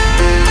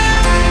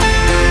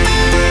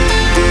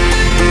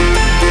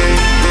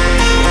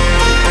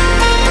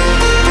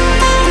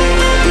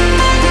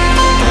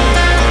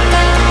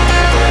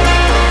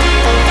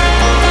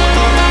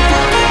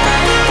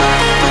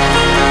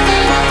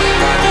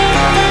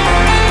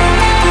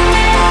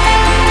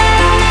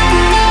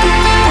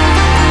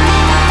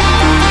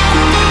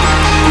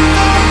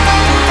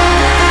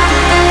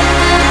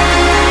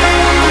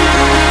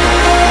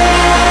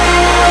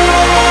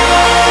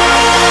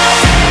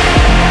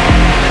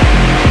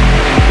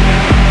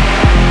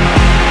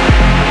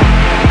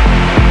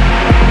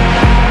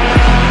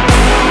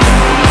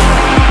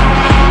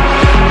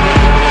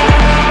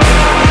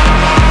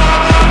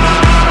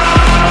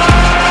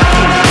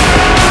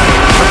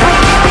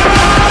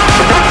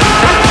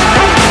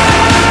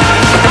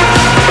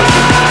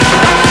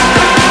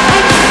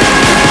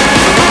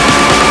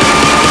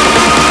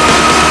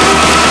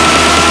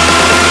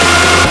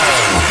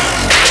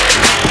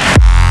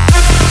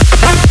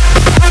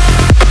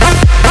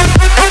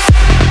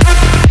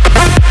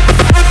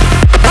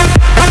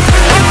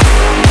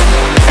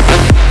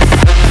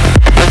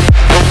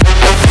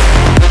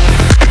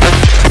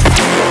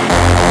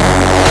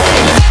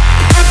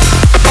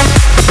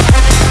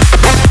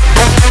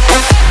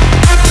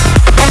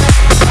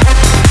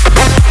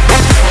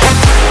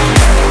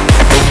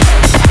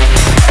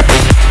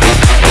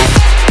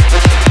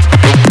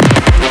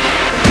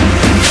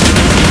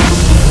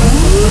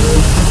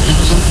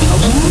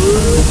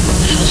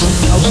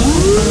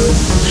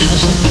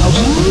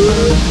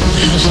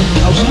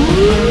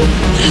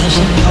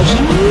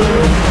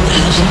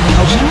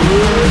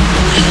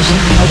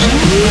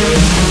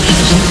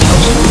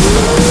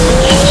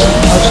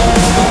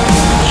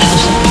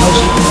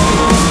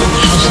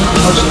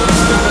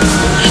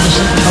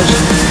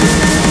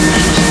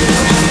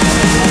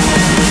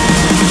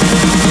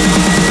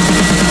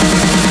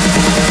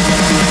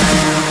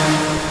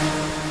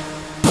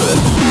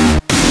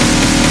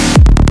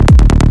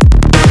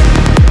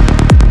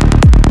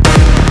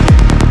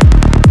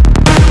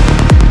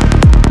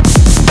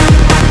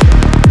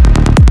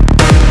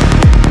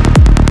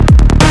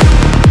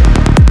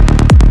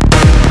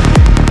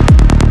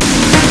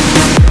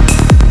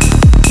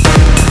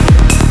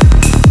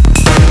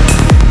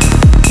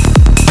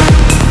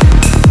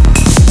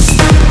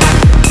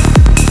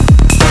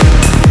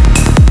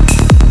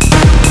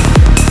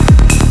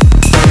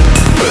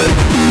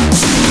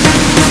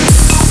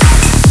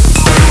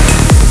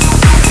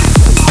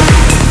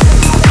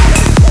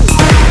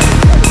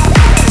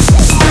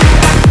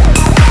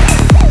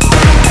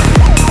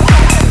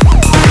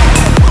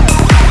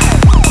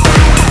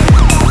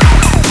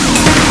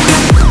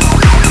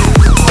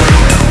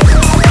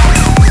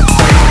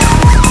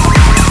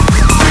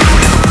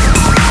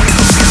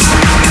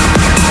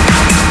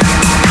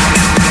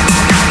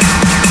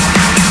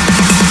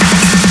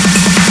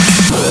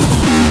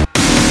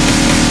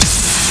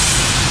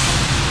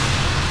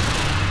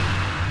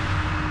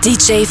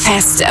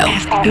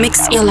 DJFESTO.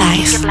 Mix your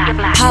life.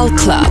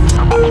 PALCLUB.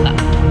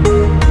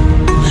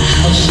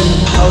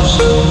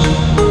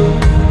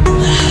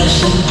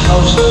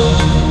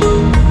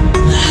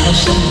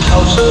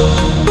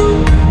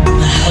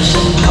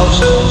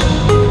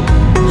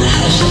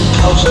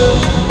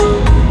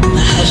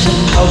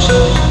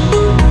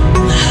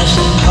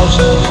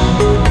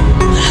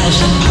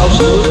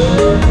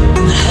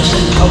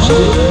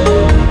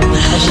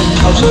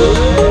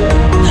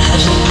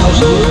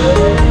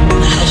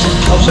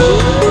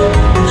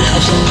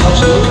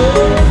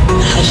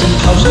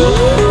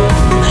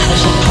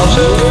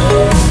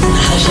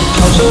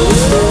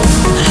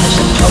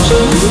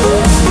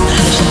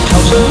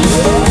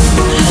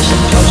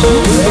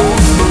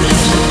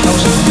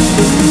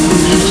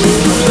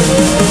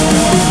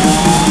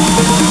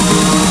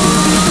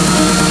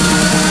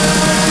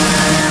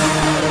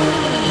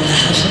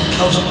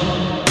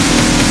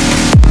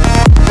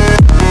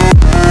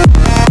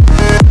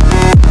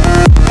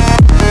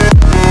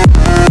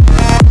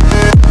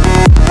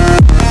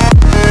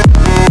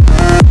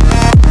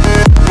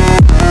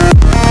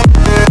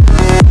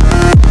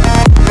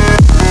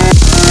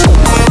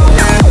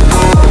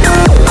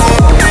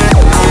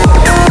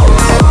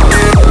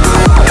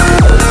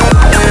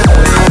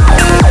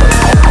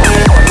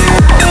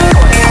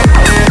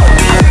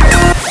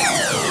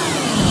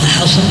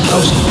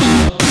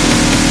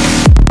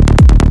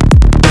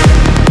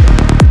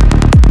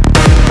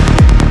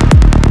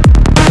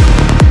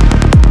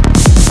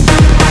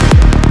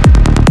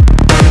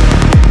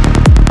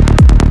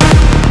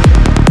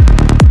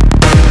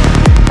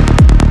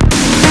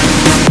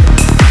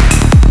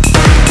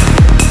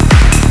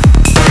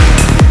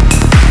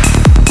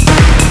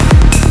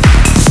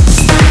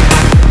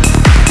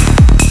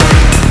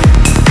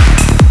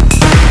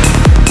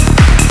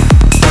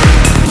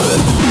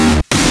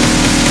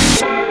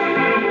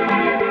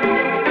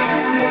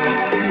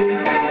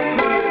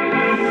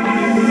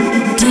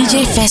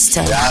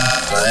 DJFESTO.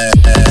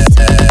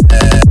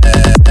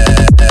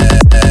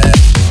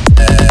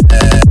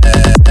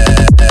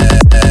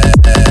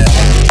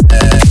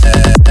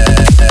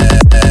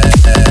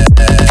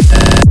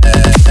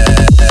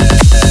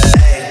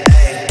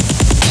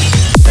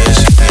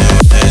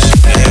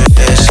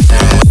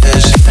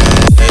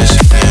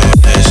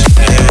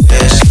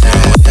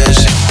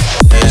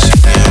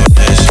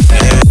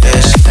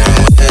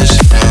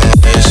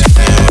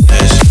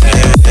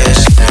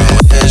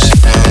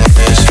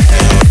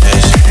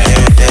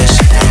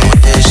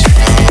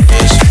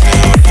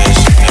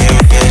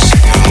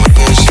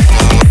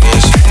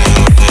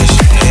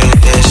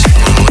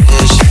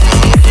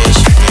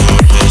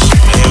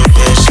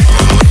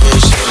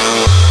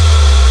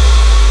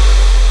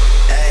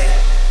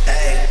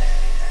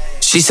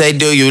 She say,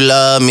 do you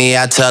love me?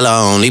 I tell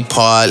her only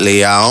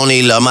partly. I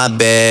only love my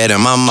bed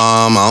and my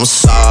mom, I'm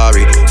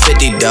sorry.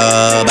 50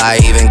 dub, I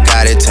even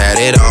got it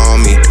tatted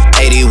on me.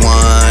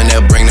 81,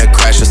 they'll bring the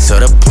crashers to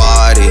the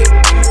party.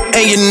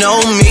 And you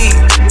know me,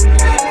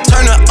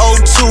 turn the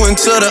 02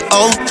 into the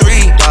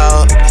 03,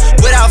 dawg.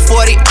 Without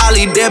 40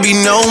 Ollie, there be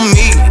no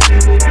me.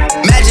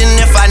 Imagine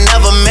if I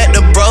never met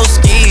the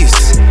broskies.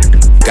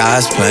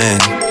 God's plan,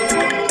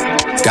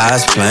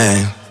 God's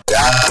plan,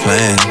 God's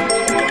plan.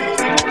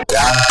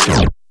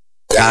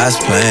 God's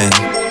plan,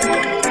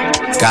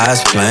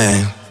 God's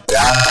plan,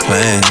 God's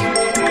plan,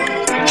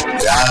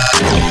 God's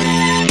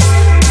plan.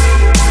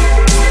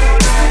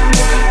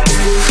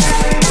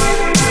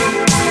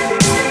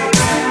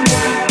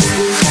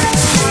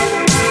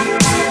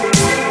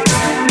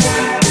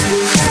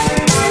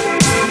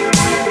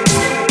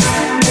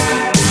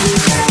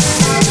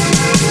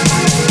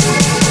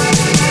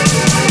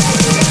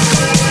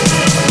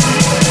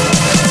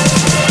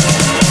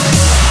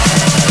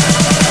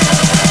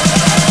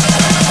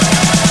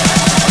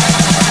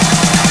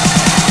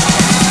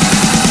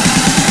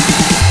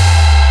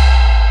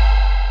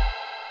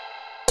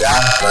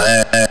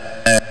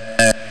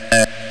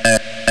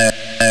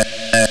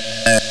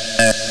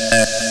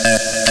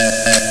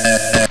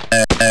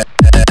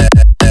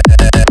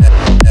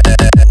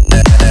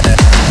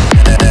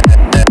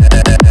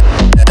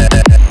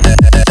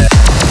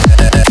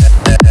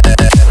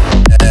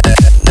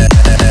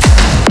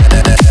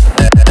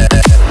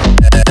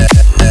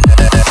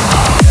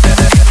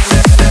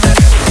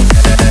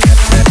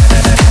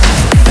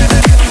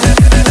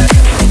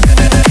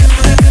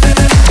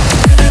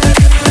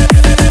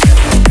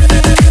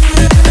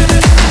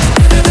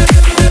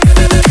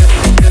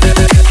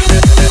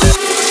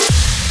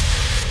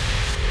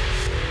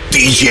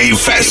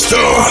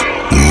 DJFESTO.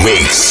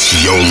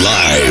 Makes your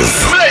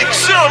life. Make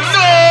some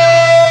noise!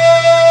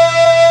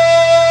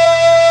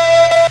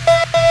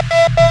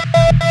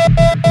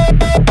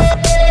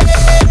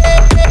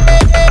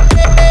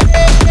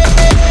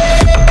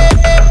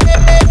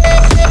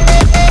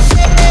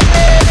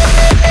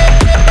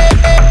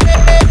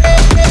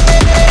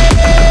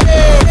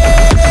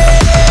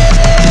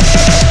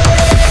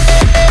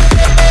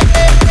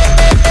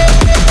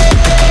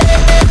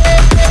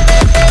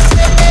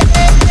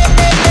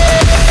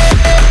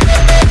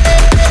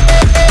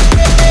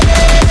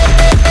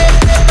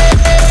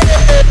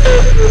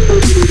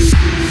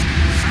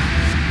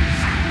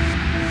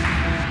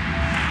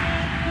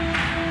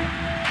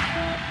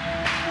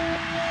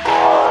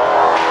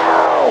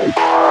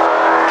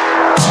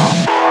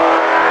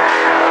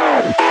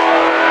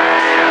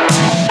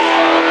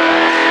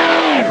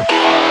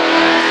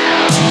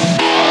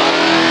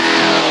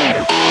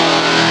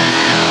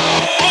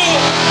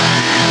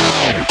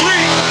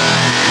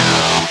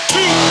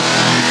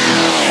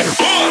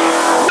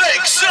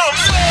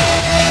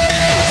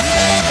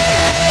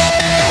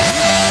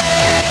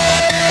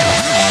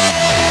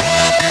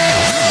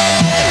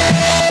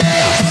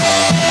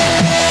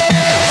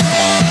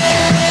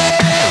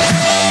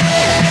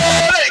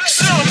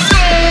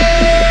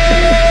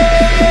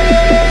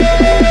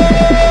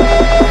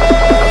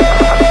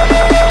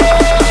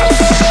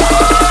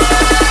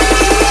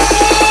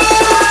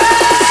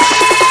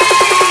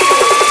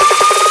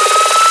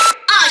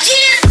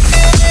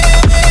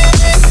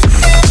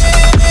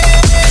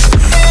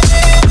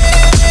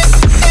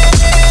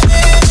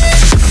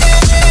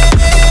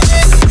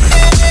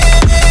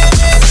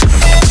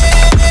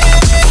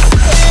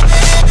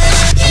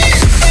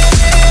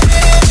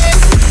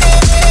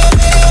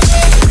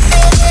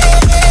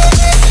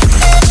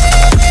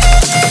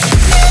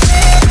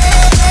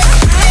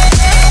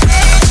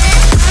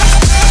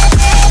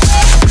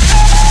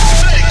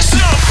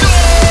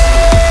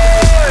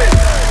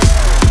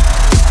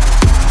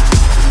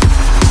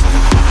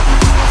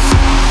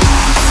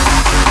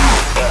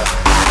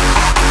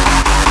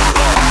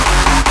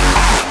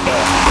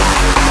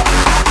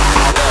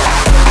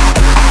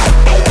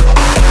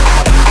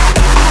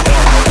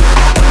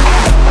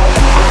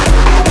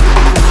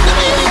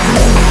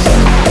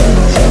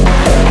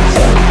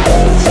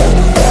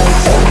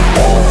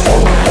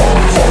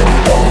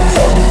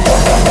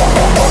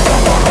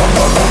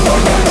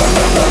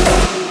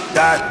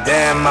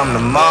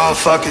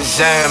 Motherfuckers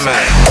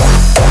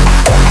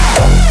jamming.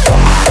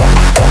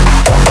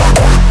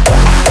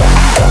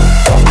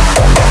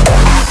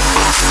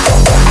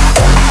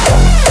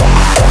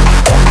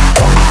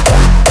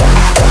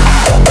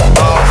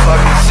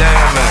 Motherfuckers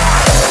jamming.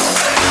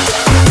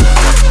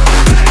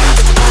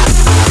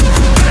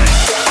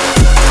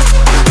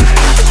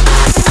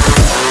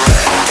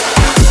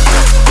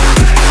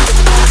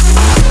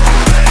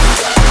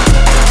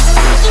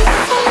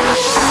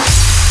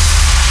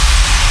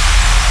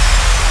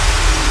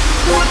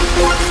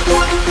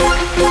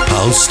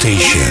 Pulse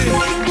Station.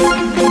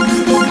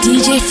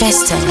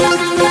 DJFESTO.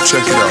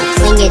 Check it out.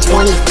 Swing it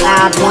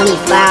 25,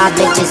 25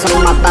 bitches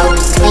on my boat.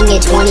 Swing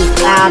it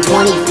 25,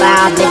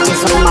 25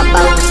 bitches on my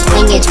boat.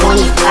 Swing it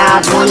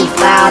 25,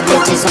 25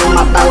 bitches on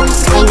my boat.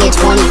 Swing it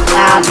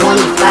 25,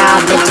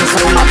 25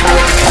 bitches on my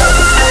boat.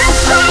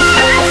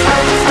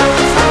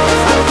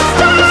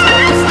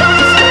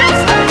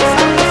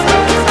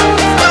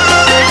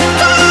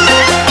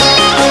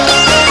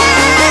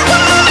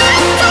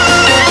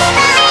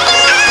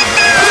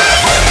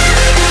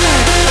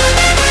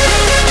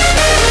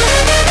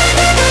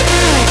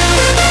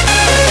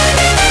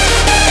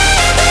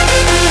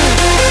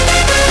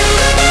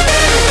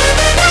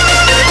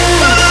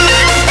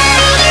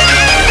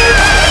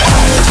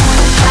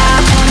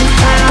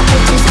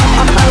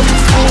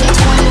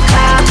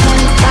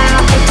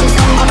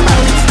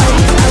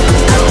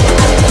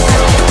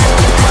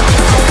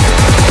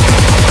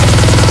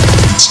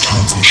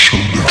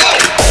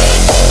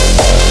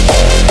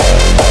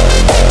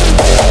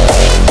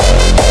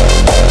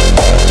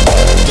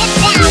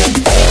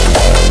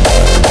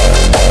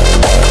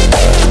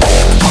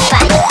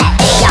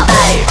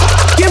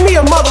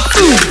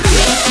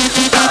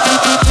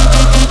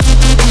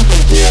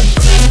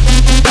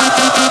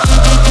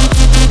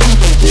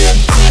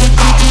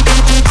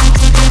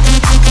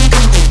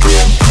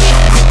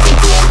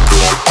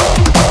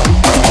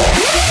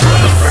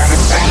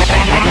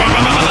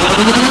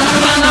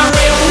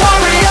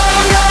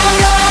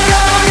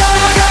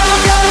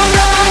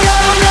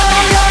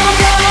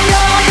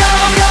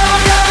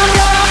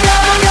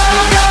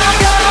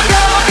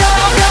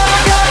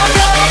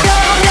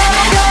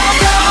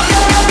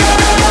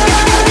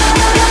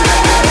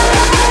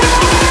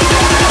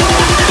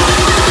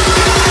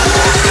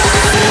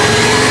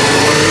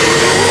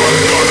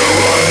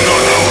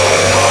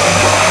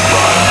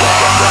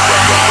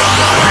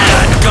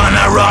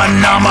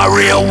 I'm a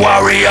real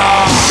warrior.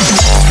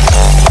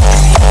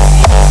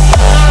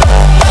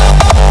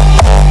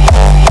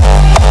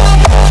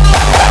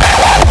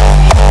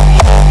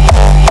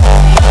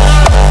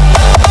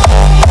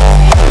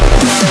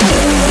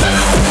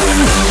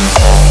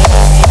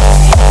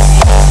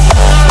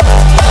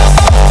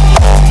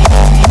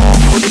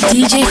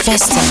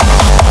 DJFESTO.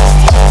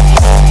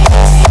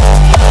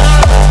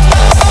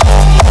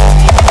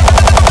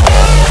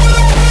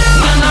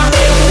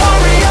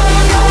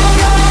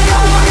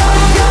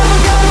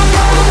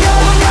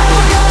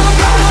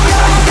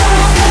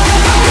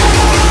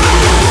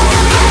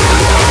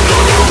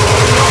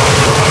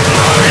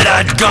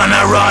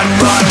 Gonna run.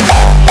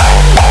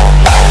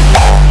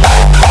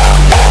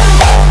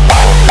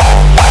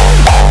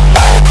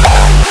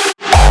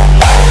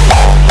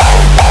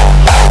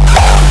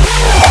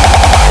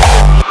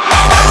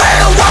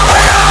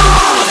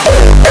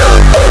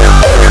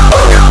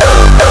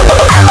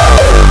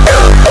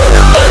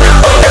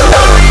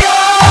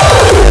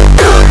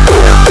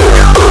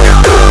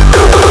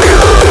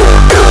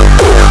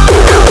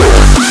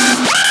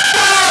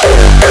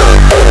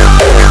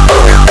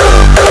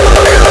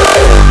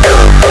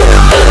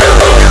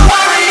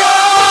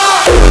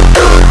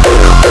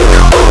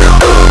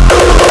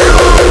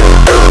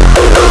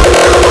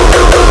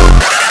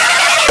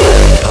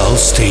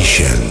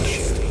 Station.